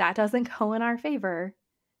that doesn't go in our favor,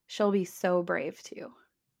 she'll be so brave too.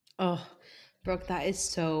 Oh, Brooke, that is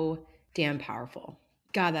so damn powerful.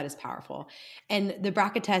 God, that is powerful. And the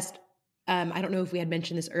BRCA test, I don't know if we had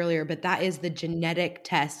mentioned this earlier, but that is the genetic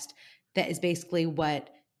test that is basically what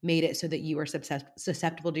made it so that you were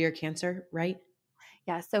susceptible to your cancer, right?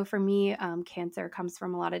 Yeah, so for me, cancer comes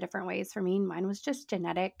from a lot of different ways. For me, mine was just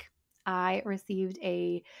genetic. I received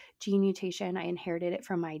a gene mutation. I inherited it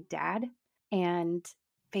from my dad. And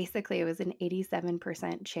basically, it was an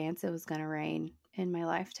 87% chance it was going to rain in my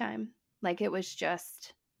lifetime. Like, it was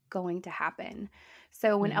just going to happen.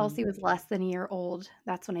 So when Mhm. Elsie was less than a year old,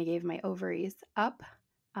 that's when I gave my ovaries up,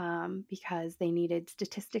 because they needed,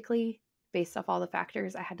 statistically, based off all the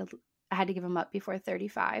factors, I had to give them up before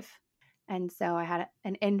 35. And so I had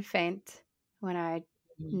an infant when I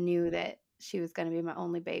Mhm. knew that she was going to be my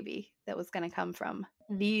only baby that was going to come from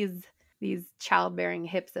these childbearing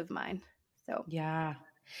hips of mine. So, Yeah.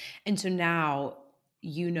 And so now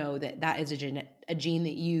you know that that is a gene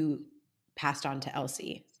that you passed on to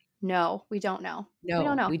Elsie. no, we don't know. We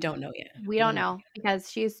don't No, know. we don't know yet. We We don't don't know. know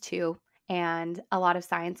because she's 2 and a lot of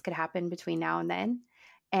science could happen between now and then.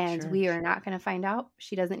 And Sure. we are not going to find out.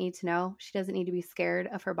 She doesn't need to know. She doesn't need to be scared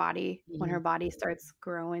of her body when her Mhm. body starts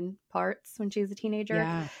growing parts when she's a teenager.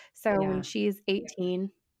 Yeah. So when Yeah. she's 18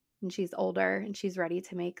 and she's older and she's ready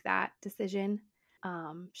to make that decision,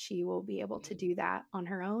 she will be able to do that on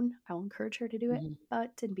her own. I will encourage her to do it, Mhm.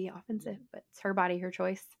 but to be offensive. But it's her body, her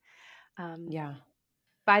choice. Um, Yeah.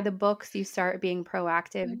 by the books, you start being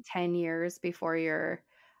proactive 10 years before your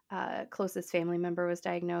closest family member was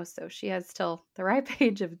diagnosed. So she has till the ripe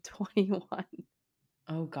age of 21.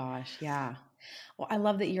 Oh gosh, yeah. Well, I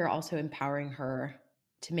love that you're also empowering her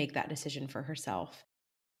to make that decision for herself.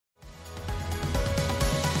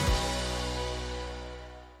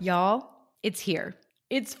 Y'all, it's here.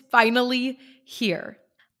 It's finally here.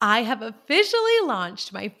 I have officially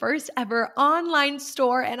launched my first ever online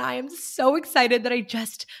store, and I am so excited that I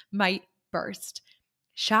just might burst.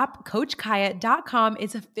 ShopCoachKaya.com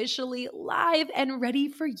is officially live and ready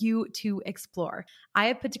for you to explore. I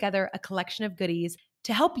have put together a collection of goodies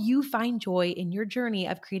to help you find joy in your journey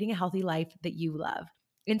of creating a healthy life that you love.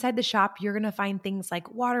 Inside the shop, you're going to find things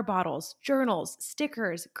like water bottles, journals,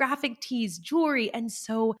 stickers, graphic tees, jewelry, and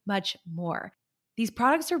so much more. These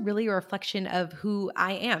products are really a reflection of who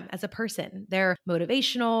I am as a person. They're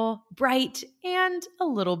motivational, bright, and a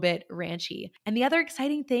little bit ranchy. And the other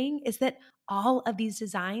exciting thing is that all of these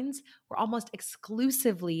designs were almost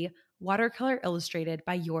exclusively watercolor illustrated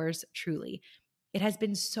by yours truly. It has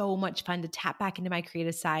been so much fun to tap back into my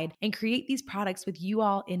creative side and create these products with you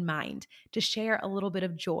all in mind to share a little bit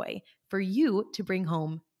of joy for you to bring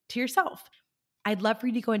home to yourself. I'd love for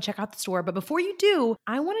you to go and check out the store. But before you do,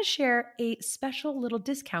 I want to share a special little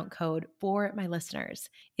discount code for my listeners.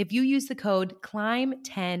 If you use the code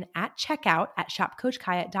CLIMB10 at checkout at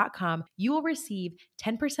shopcoachkaya.com, you will receive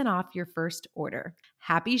 10% off your first order.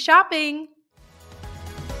 Happy shopping!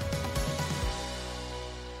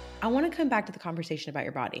 I want to come back to the conversation about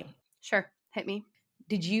your body. Sure. Hit me.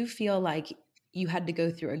 Did you feel like you had to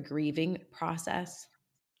go through a grieving process?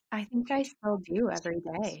 I think I still do every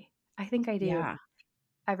day. I think I do Yeah.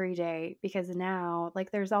 every day because now,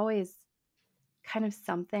 like, there's always kind of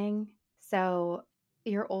something. So,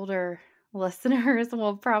 your older listeners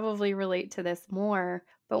will probably relate to this more.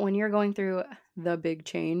 But when you're going through the big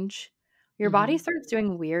change, your body Mm-hmm. starts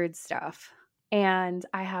doing weird stuff. And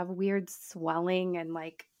I have weird swelling and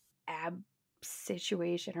like ab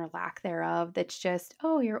situation or lack thereof that's just,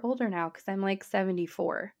 oh, you're older now because I'm like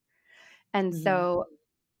 74. And Mm-hmm. so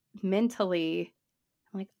mentally,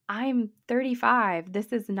 I'm like, I'm 35.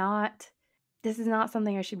 This is not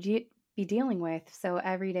something I should be dealing with. So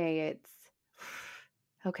every day it's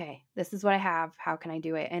okay, this is what I have. How can I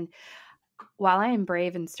do it? And while I am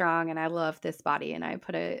brave and strong and I love this body and I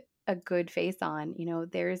put a good face on,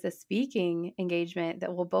 there's a speaking engagement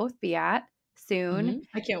that we'll both be at soon. Mm-hmm.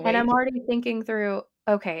 I can't And I'm wait. already thinking through,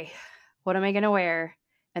 okay, what am I going to wear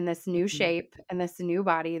in this new Mm-hmm. shape and this new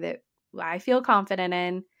body that I feel confident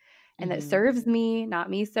in and that Mm-hmm. serves me, not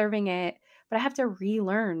me serving it. But I have to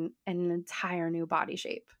relearn an entire new body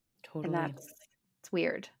shape. And Totally. it's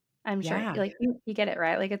weird. I'm sure Yeah. like you get it,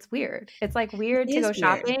 right? Like it's weird. It's like It weird to is go weird.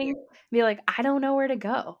 shopping, be like, I don't know where to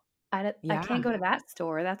go. I can't Yeah. go to that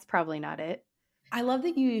store. That's probably not it. I love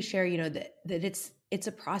that you share, that it's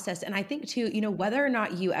a process. And I think too, whether or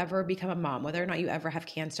not you ever become a mom, whether or not you ever have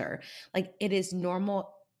cancer, like it is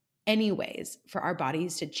normal anyways for our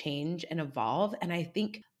bodies to change and evolve. And I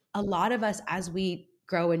think a lot of us as we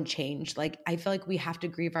grow and change, like I feel like we have to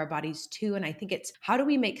grieve our bodies too. And I think it's how do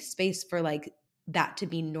we make space for like that to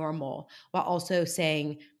be normal while also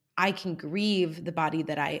saying, I can grieve the body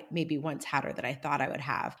that I maybe once had or that I thought I would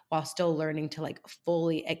have while still learning to like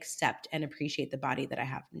fully accept and appreciate the body that I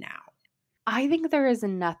have now. I think there is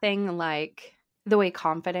nothing like the way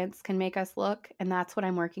confidence can make us look. And that's what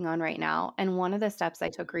I'm working on right now. And one of the steps I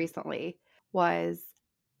took recently was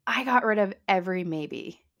I got rid of every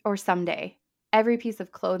maybe or someday, every piece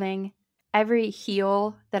of clothing, every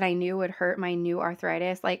heel that I knew would hurt my new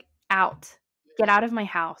arthritis, like out. Get out of my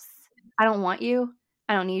house. I don't want you.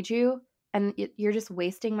 I don't need you. And you're just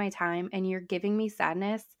wasting my time and you're giving me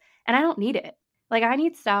sadness. And I don't need it. Like, I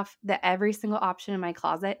need stuff that every single option in my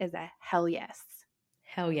closet is a hell yes.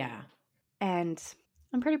 Hell yeah. And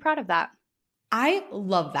I'm pretty proud of that. I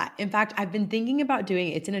love that. In fact, I've been thinking about doing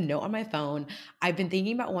it's in a note on my phone. I've been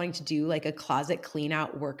thinking about wanting to do like a closet clean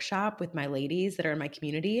out workshop with my ladies that are in my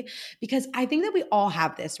community because I think that we all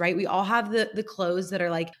have this, right? We all have the clothes that are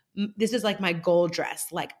like this is like my goal dress.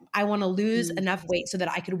 Like I want to lose Mm. enough weight so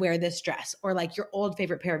that I could wear this dress or like your old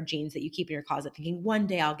favorite pair of jeans that you keep in your closet thinking one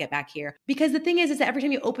day I'll get back here. Because the thing is that every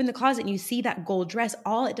time you open the closet and you see that gold dress,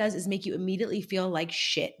 all it does is make you immediately feel like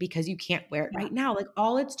shit because you can't wear it Yeah. right now. Like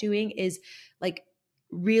all it's doing is like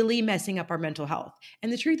really messing up our mental health.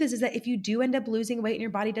 And the truth is that if you do end up losing weight and your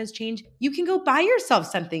body does change, you can go buy yourself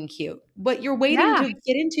something cute. What you're waiting Yeah. to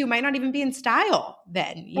get into might not even be in style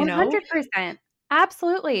then, 100%.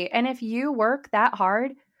 Absolutely. And if you work that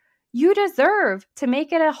hard, you deserve to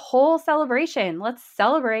make it a whole celebration. Let's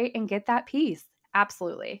celebrate and get that piece.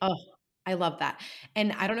 Absolutely. Oh, I love that.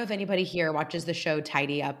 And I don't know if anybody here watches the show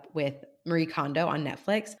Tidy Up with Marie Kondo on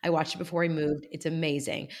Netflix. I watched it before I moved. It's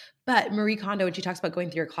amazing. But Marie Kondo, when she talks about going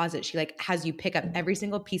through your closet, she like has you pick up every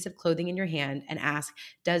single piece of clothing in your hand and ask,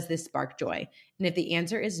 does this spark joy? And if the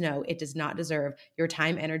answer is no, it does not deserve your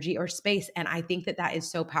time, energy, or space. And I think that that is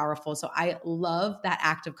so powerful. So I love that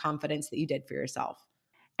act of confidence that you did for yourself.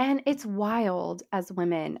 And it's wild as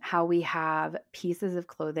women how we have pieces of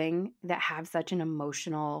clothing that have such an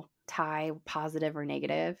emotional tie, positive or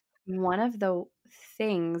negative. One of the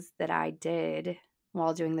things that I did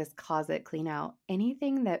while doing this closet clean out,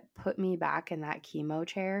 anything that put me back in that chemo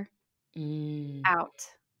chair, Mm, out.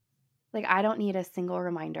 Like, I don't need a single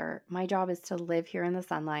reminder. My job is to live here in the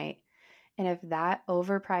sunlight. And if that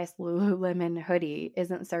overpriced Lululemon hoodie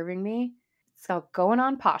isn't serving me, it's going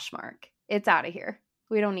on Poshmark. It's out of here.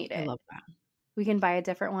 We don't need I it. love that. We can buy a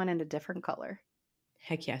different one in a different color.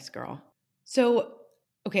 Heck yes, girl. So,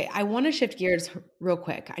 okay, I want to shift gears real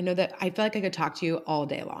quick. I know that I feel like I could talk to you all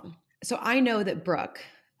day long. So, I know that Brooke,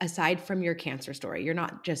 aside from your cancer story, you're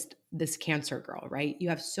not just this cancer girl, right? You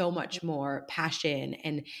have so much more passion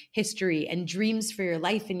and history and dreams for your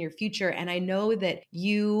life and your future. And I know that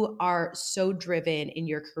you are so driven in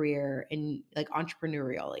your career and like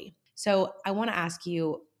entrepreneurially. So, I want to ask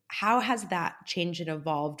you, how has that changed and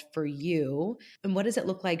evolved for you? And what does it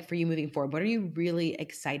look like for you moving forward? What are you really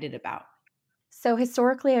excited about? So,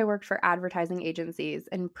 historically, I worked for advertising agencies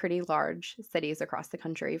in pretty large cities across the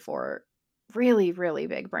country for really, really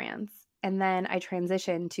big brands. And then I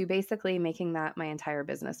transitioned to basically making that my entire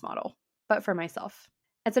business model, but for myself.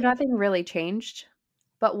 And so nothing really changed.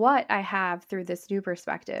 But what I have through this new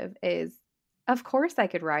perspective is, of course, I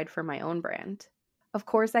could ride for my own brand. Of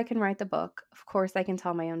course, I can write the book. Of course, I can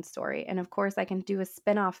tell my own story. And of course, I can do a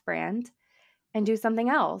spin off brand and do something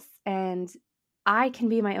else. And I can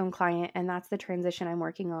be my own client. And that's the transition I'm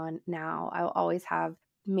working on now. I'll always have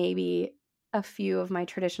maybe a few of my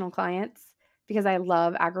traditional clients because I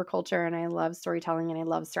love agriculture and I love storytelling and I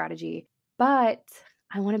love strategy. But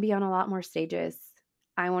I want to be on a lot more stages.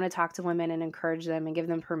 I want to talk to women and encourage them and give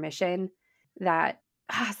them permission that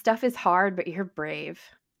stuff is hard, but you're brave.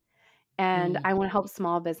 And Mm, I want to help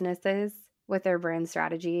small businesses with their brand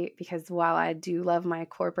strategy because while I do love my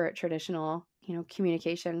corporate traditional,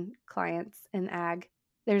 communication clients in ag,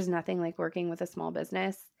 there's nothing like working with a small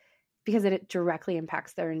business because it directly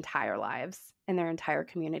impacts their entire lives and their entire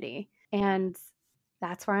community. And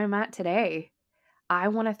that's where I'm at today. I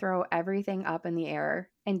want to throw everything up in the air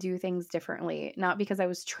and do things differently, not because I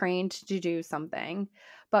was trained to do something,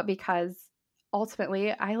 but because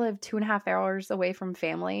ultimately I live 2.5 hours away from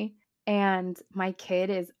family and my kid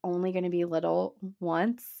is only going to be little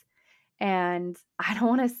once. And I don't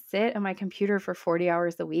want to sit at my computer for 40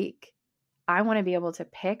 hours a week. I want to be able to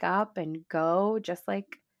pick up and go just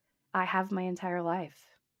like I have my entire life.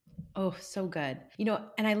 oh, so good.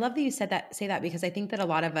 And I love that you say that because I think that a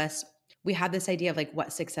lot of us, we have this idea of like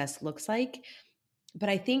what success looks like. But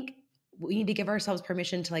I think we need to give ourselves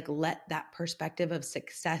permission to like let that perspective of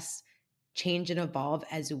success change and evolve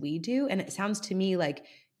as we do. And it sounds to me like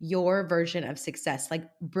your version of success, like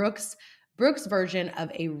Brooke's version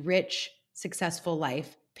of a rich, successful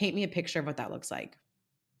life. Paint me a picture of what that looks like.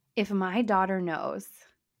 If my daughter knows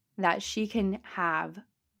that she can have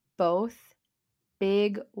both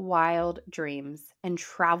big, wild dreams and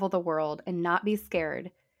travel the world and not be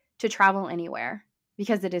scared to travel anywhere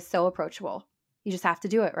because it is so approachable. You just have to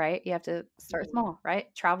do it, right? You have to start small,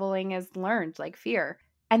 right? Traveling is learned like fear.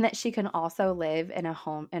 And that she can also live in her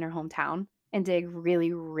hometown and dig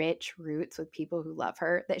really rich roots with people who love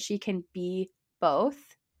her, that she can be both.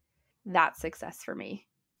 That's success for me.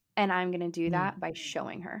 And I'm going to do Mm, that by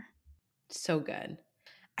showing her. so good.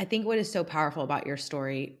 I think what is so powerful about your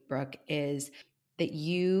story, Brooke, is that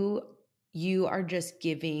you are just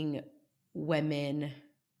giving women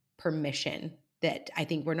permission that I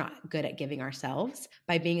think we're not good at giving ourselves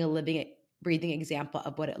by being a living, breathing example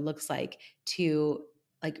of what it looks like to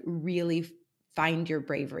like really find your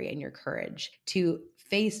bravery and your courage to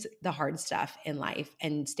face the hard stuff in life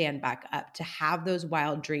and stand back up, to have those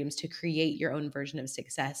wild dreams, to create your own version of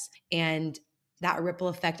success. And that ripple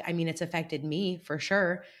effect, I mean, it's affected me for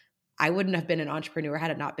sure. I wouldn't have been an entrepreneur had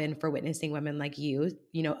it not been for witnessing women like you,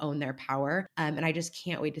 own their power. And I just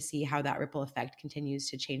can't wait to see how that ripple effect continues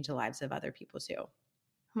to change the lives of other people too. Oh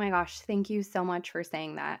my gosh, thank you so much for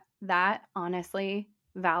saying that. That honestly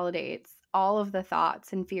validates all of the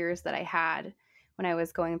thoughts and fears that I had when I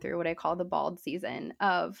was going through what I call the bald season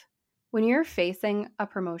of when you're facing a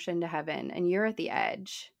promotion to heaven and you're at the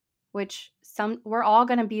edge, which we're all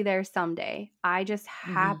going to be there someday. I just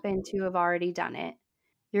Mm-hmm. happen to have already done it.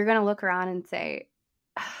 You're going to look around and say,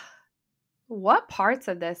 what parts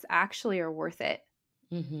of this actually are worth it?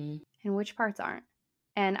 Mm-hmm. and which parts aren't.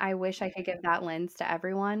 And I wish I could give that lens to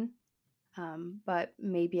everyone, but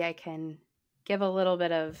maybe I can give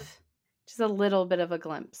just a little bit of a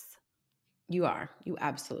glimpse. You are. You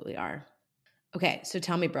absolutely are. Okay, so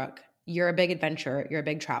tell me, Brooke, you're a big adventurer, you're a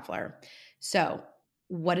big traveler. So,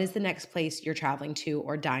 what is the next place you're traveling to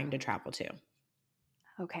or dying to travel to?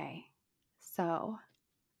 Okay, so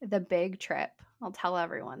the big trip, I'll tell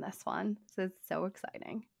everyone this one. This is so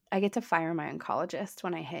exciting. I get to fire my oncologist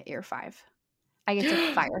when I hit year 5. I get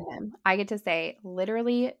to fire him. I get to say,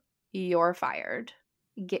 literally, you're fired.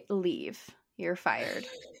 Leave. You're fired.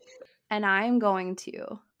 And I'm going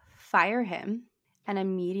to fire him and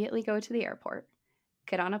immediately go to the airport,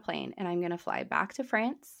 get on a plane, and I'm going to fly back to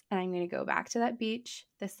France, and I'm going to go back to that beach,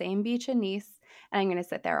 the same beach in Nice, and I'm going to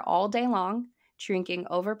sit there all day long drinking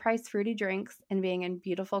overpriced fruity drinks and being in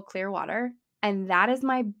beautiful clear water. And that is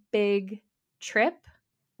my big trip.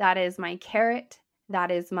 That is my carrot. That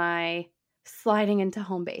is my sliding into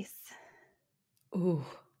home base. Ooh,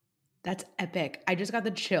 that's epic. I just got the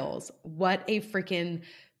chills. What a freaking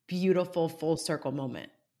beautiful full circle moment.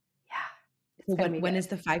 Yeah, it's So going to be when good. is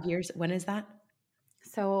the 5 years? When is that?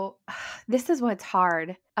 So, this is what's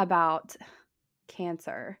hard about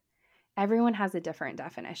cancer. Everyone has a different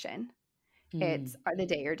definition. It's the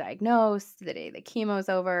day you're diagnosed, the day the chemo's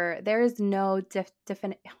over. There is no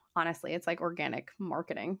honestly, it's like organic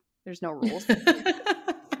marketing. There's no rules.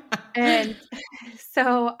 And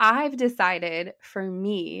so I've decided for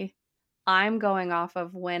me, I'm going off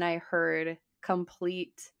of when I heard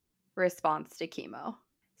complete response to chemo.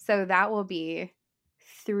 So that will be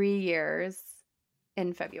 3 years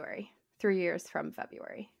in February, 3 years from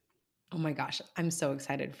February. Oh my gosh, I'm so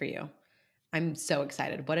excited for you. I'm so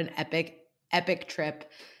excited. What an epic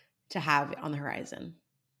trip to have on the horizon.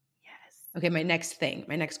 Yes. Okay, my next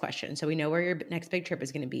question. So we know where your next big trip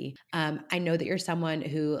is going to be. I know that you're someone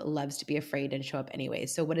who loves to be afraid and show up anyway.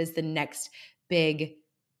 So what is the next big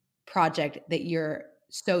project that you're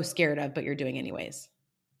so scared of, but you're doing anyways?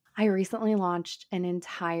 I recently launched an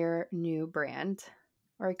entire new brand,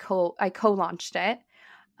 or I co-launched it.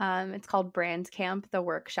 It's called Brand Camp, the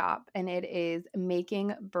workshop, and it is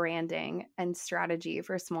making branding and strategy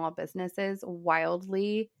for small businesses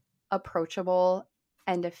wildly approachable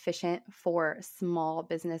and efficient for small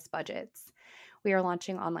business budgets. We are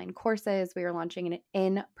launching online courses. We are launching an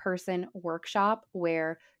in-person workshop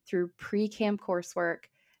where through pre-camp coursework,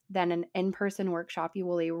 then an in-person workshop, you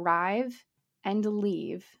will arrive and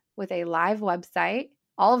leave with a live website,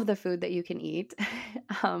 all of the food that you can eat,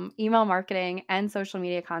 email marketing, and social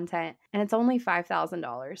media content. And it's only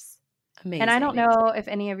 $5,000. Amazing. And I don't know if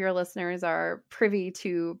any of your listeners are privy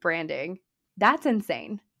to branding. That's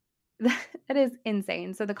insane. That is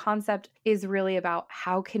insane. So the concept is really about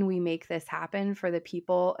how can we make this happen for the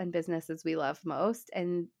people and businesses we love most.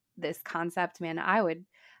 And this concept, man,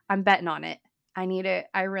 I'm betting on it. I need it.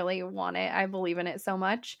 I really want it. I believe in it so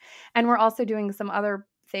much. And we're also doing some other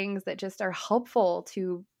things that just are helpful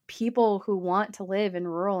to people who want to live in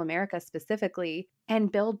rural America specifically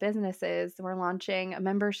and build businesses. We're launching a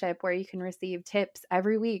membership where you can receive tips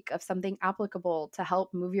every week of something applicable to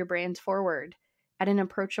help move your brand forward at an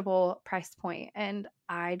approachable price point. And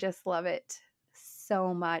I just love it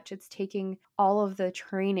so much. It's taking all of the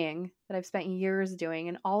training that I've spent years doing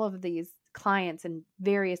and all of these clients in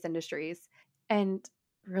various industries and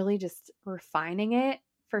really just refining it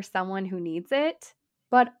for someone who needs it,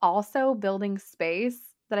 but also building space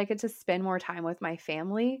that I get to spend more time with my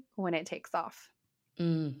family when it takes off.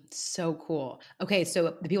 So cool. Okay,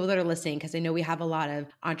 so the people that are listening, because I know we have a lot of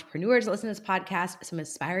entrepreneurs that listen to this podcast, some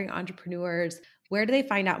aspiring entrepreneurs, where do they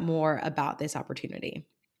find out more about this opportunity?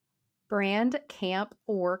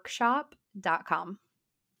 Brandcampworkshop.com.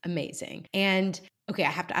 Amazing. And okay, I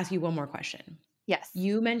have to ask you one more question. Yes.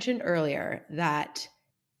 You mentioned earlier that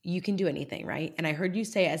you can do anything, right? And I heard you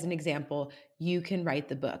say as an example, you can write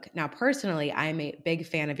the book. Now, personally, I'm a big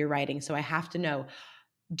fan of your writing, so I have to know,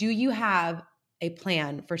 do you have a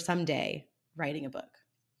plan for someday writing a book?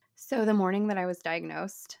 So the morning that I was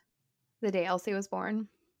diagnosed, the day Elsie was born,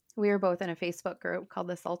 we were both in a Facebook group called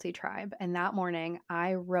the Salty Tribe. And that morning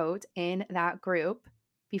I wrote in that group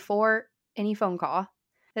before any phone call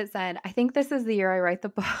that said, I think this is the year I write the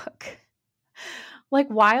book. Like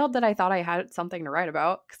wild that I thought I had something to write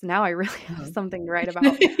about because now I really have something to write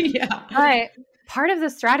about. Yeah. But part of the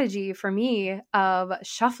strategy for me of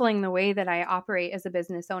shuffling the way that I operate as a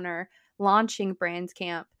business owner, launching Brand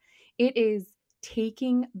Camp, it is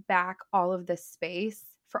taking back all of the space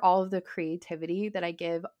for all of the creativity that I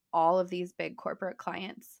give all of these big corporate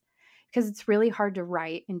clients. because it's really hard to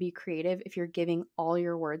write and be creative if you're giving all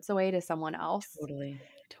your words away to someone else. Totally.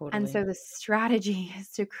 And so Totally. the strategy is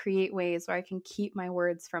to create ways where I can keep my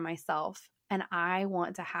words for myself. And I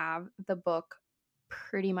want to have the book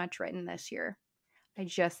pretty much written this year. I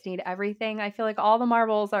just need everything. I feel like all the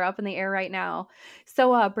marbles are up in the air right now.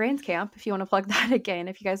 So Brands Camp, if you want to plug that again,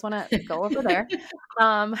 if you guys want to go over there.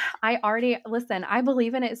 I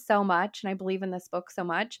believe in it so much, and I believe in this book so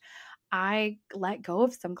much. I let go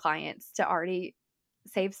of some clients to already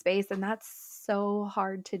save space, and that's so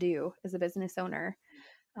hard to do as a business owner.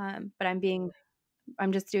 But I'm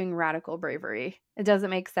just doing radical bravery. It doesn't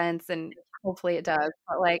make sense, and hopefully it does.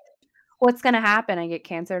 But like, what's going to happen? I get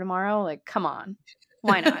cancer tomorrow? Like, come on.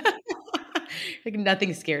 Why not? Like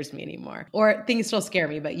nothing scares me anymore. Or things still scare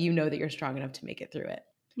me, but you know that you're strong enough to make it through it.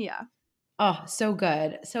 Yeah. Oh, so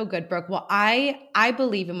good. So good, Brooke. Well, I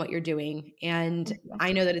believe in what you're doing, and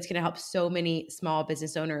I know that it's going to help so many small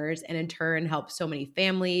business owners and in turn help so many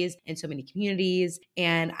families and so many communities.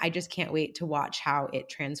 And I just can't wait to watch how it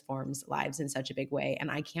transforms lives in such a big way. And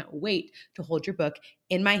I can't wait to hold your book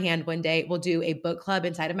in my hand one day. We'll do a book club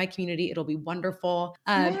inside of my community. It'll be wonderful.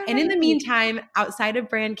 And in the meantime, outside of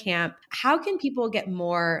Brand Camp, how can people get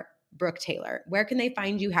more Brooke Taylor? Where can they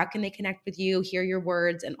find you? How can they connect with you, hear your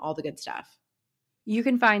words, and all the good stuff? You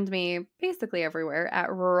can find me basically everywhere at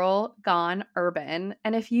Rural Gone Urban.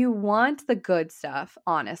 And if you want the good stuff,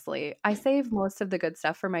 honestly, I save most of the good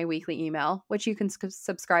stuff for my weekly email, which you can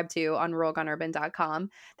subscribe to on ruralgoneurban.com.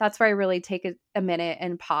 That's where I really take a minute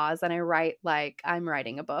and pause and I write like I'm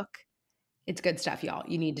writing a book. It's good stuff, y'all.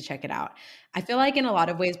 You need to check it out. I feel like in a lot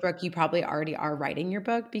of ways, Brooke, you probably already are writing your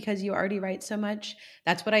book because you already write so much.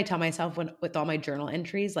 That's what I tell myself with all my journal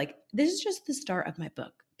entries. Like, this is just the start of my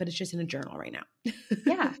book, but it's just in a journal right now.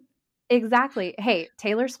 Yeah, exactly. Hey,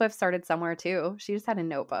 Taylor Swift started somewhere too. She just had a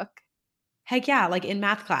notebook. Heck yeah, like in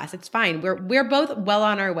math class. It's fine. We're both well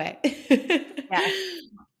on our way. Yeah.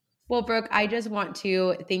 Well, Brooke, I just want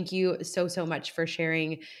to thank you so, so much for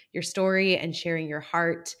sharing your story and sharing your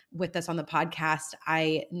heart with us on the podcast.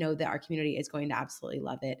 I know that our community is going to absolutely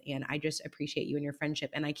love it. And I just appreciate you and your friendship.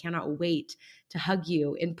 And I cannot wait to hug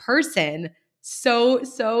you in person so,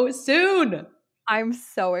 so soon. I'm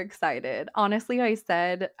so excited. Honestly, I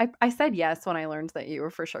said yes when I learned that you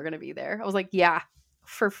were for sure going to be there. I was like, yeah,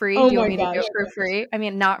 for free. Oh do you want my me to do it for free? I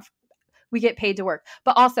mean, we get paid to work,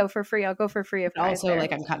 but also for free. I'll go for free if also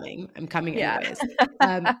like I'm coming yeah. anyways.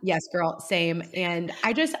 Yes, girl, same. And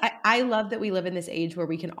I love that we live in this age where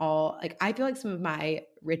we can all like, I feel like some of my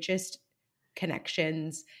richest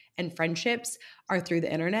connections and friendships are through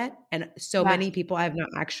the internet, and so many people I've not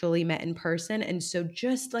actually met in person. And so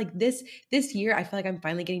just like this year, I feel like I'm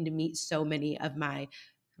finally getting to meet so many of my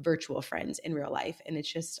virtual friends in real life. And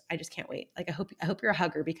it's just, I just can't wait. Like, I hope you're a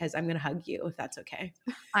hugger because I'm going to hug you if that's okay.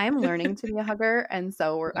 I'm learning to be a hugger. And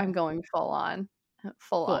so I'm going full on.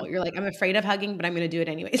 Cool. You're like, I'm afraid of hugging, but I'm going to do it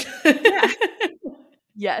anyways. Yeah.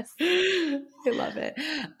 Yes. I love it.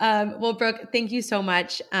 Well, Brooke, thank you so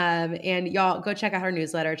much. And y'all go check out our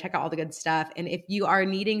newsletter, check out all the good stuff. And if you are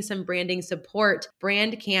needing some branding support,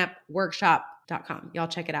 brandcampworkshop.com. Y'all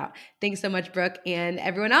check it out. Thanks so much, Brooke. And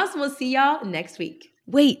everyone else, we'll see y'all next week.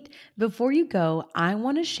 Wait, before you go, I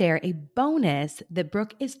want to share a bonus that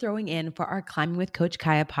Brooke is throwing in for our Climbing with Coach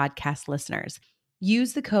Kaya podcast listeners.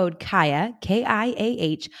 Use the code KIAH,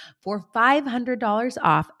 KIAH, for $500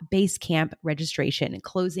 off Base Camp registration,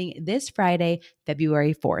 closing this Friday,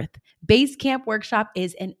 February 4th. Base Camp Workshop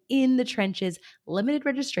is an in-the-trenches, limited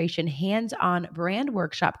registration, hands-on brand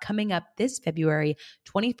workshop coming up this February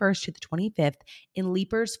 21st to the 25th in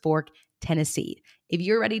Leapers Fork, Tennessee. If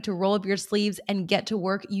you're ready to roll up your sleeves and get to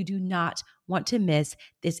work, you do not want to miss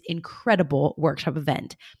this incredible workshop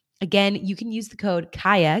event. Again, you can use the code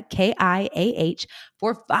KIAH, KIAH,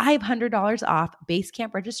 for $500 off Base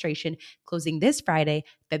Camp registration, closing this Friday,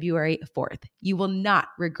 February 4th. You will not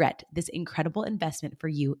regret this incredible investment for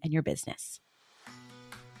you and your business.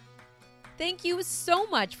 Thank you so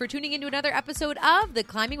much for tuning into another episode of the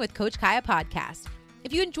Climbing with Coach Kaya podcast.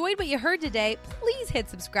 If you enjoyed what you heard today, please hit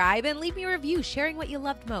subscribe and leave me a review sharing what you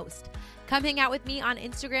loved most. Come hang out with me on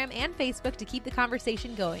Instagram and Facebook to keep the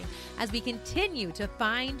conversation going as we continue to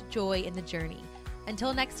find joy in the journey.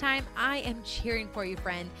 Until next time, I am cheering for you,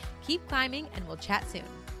 friend. Keep climbing and we'll chat soon.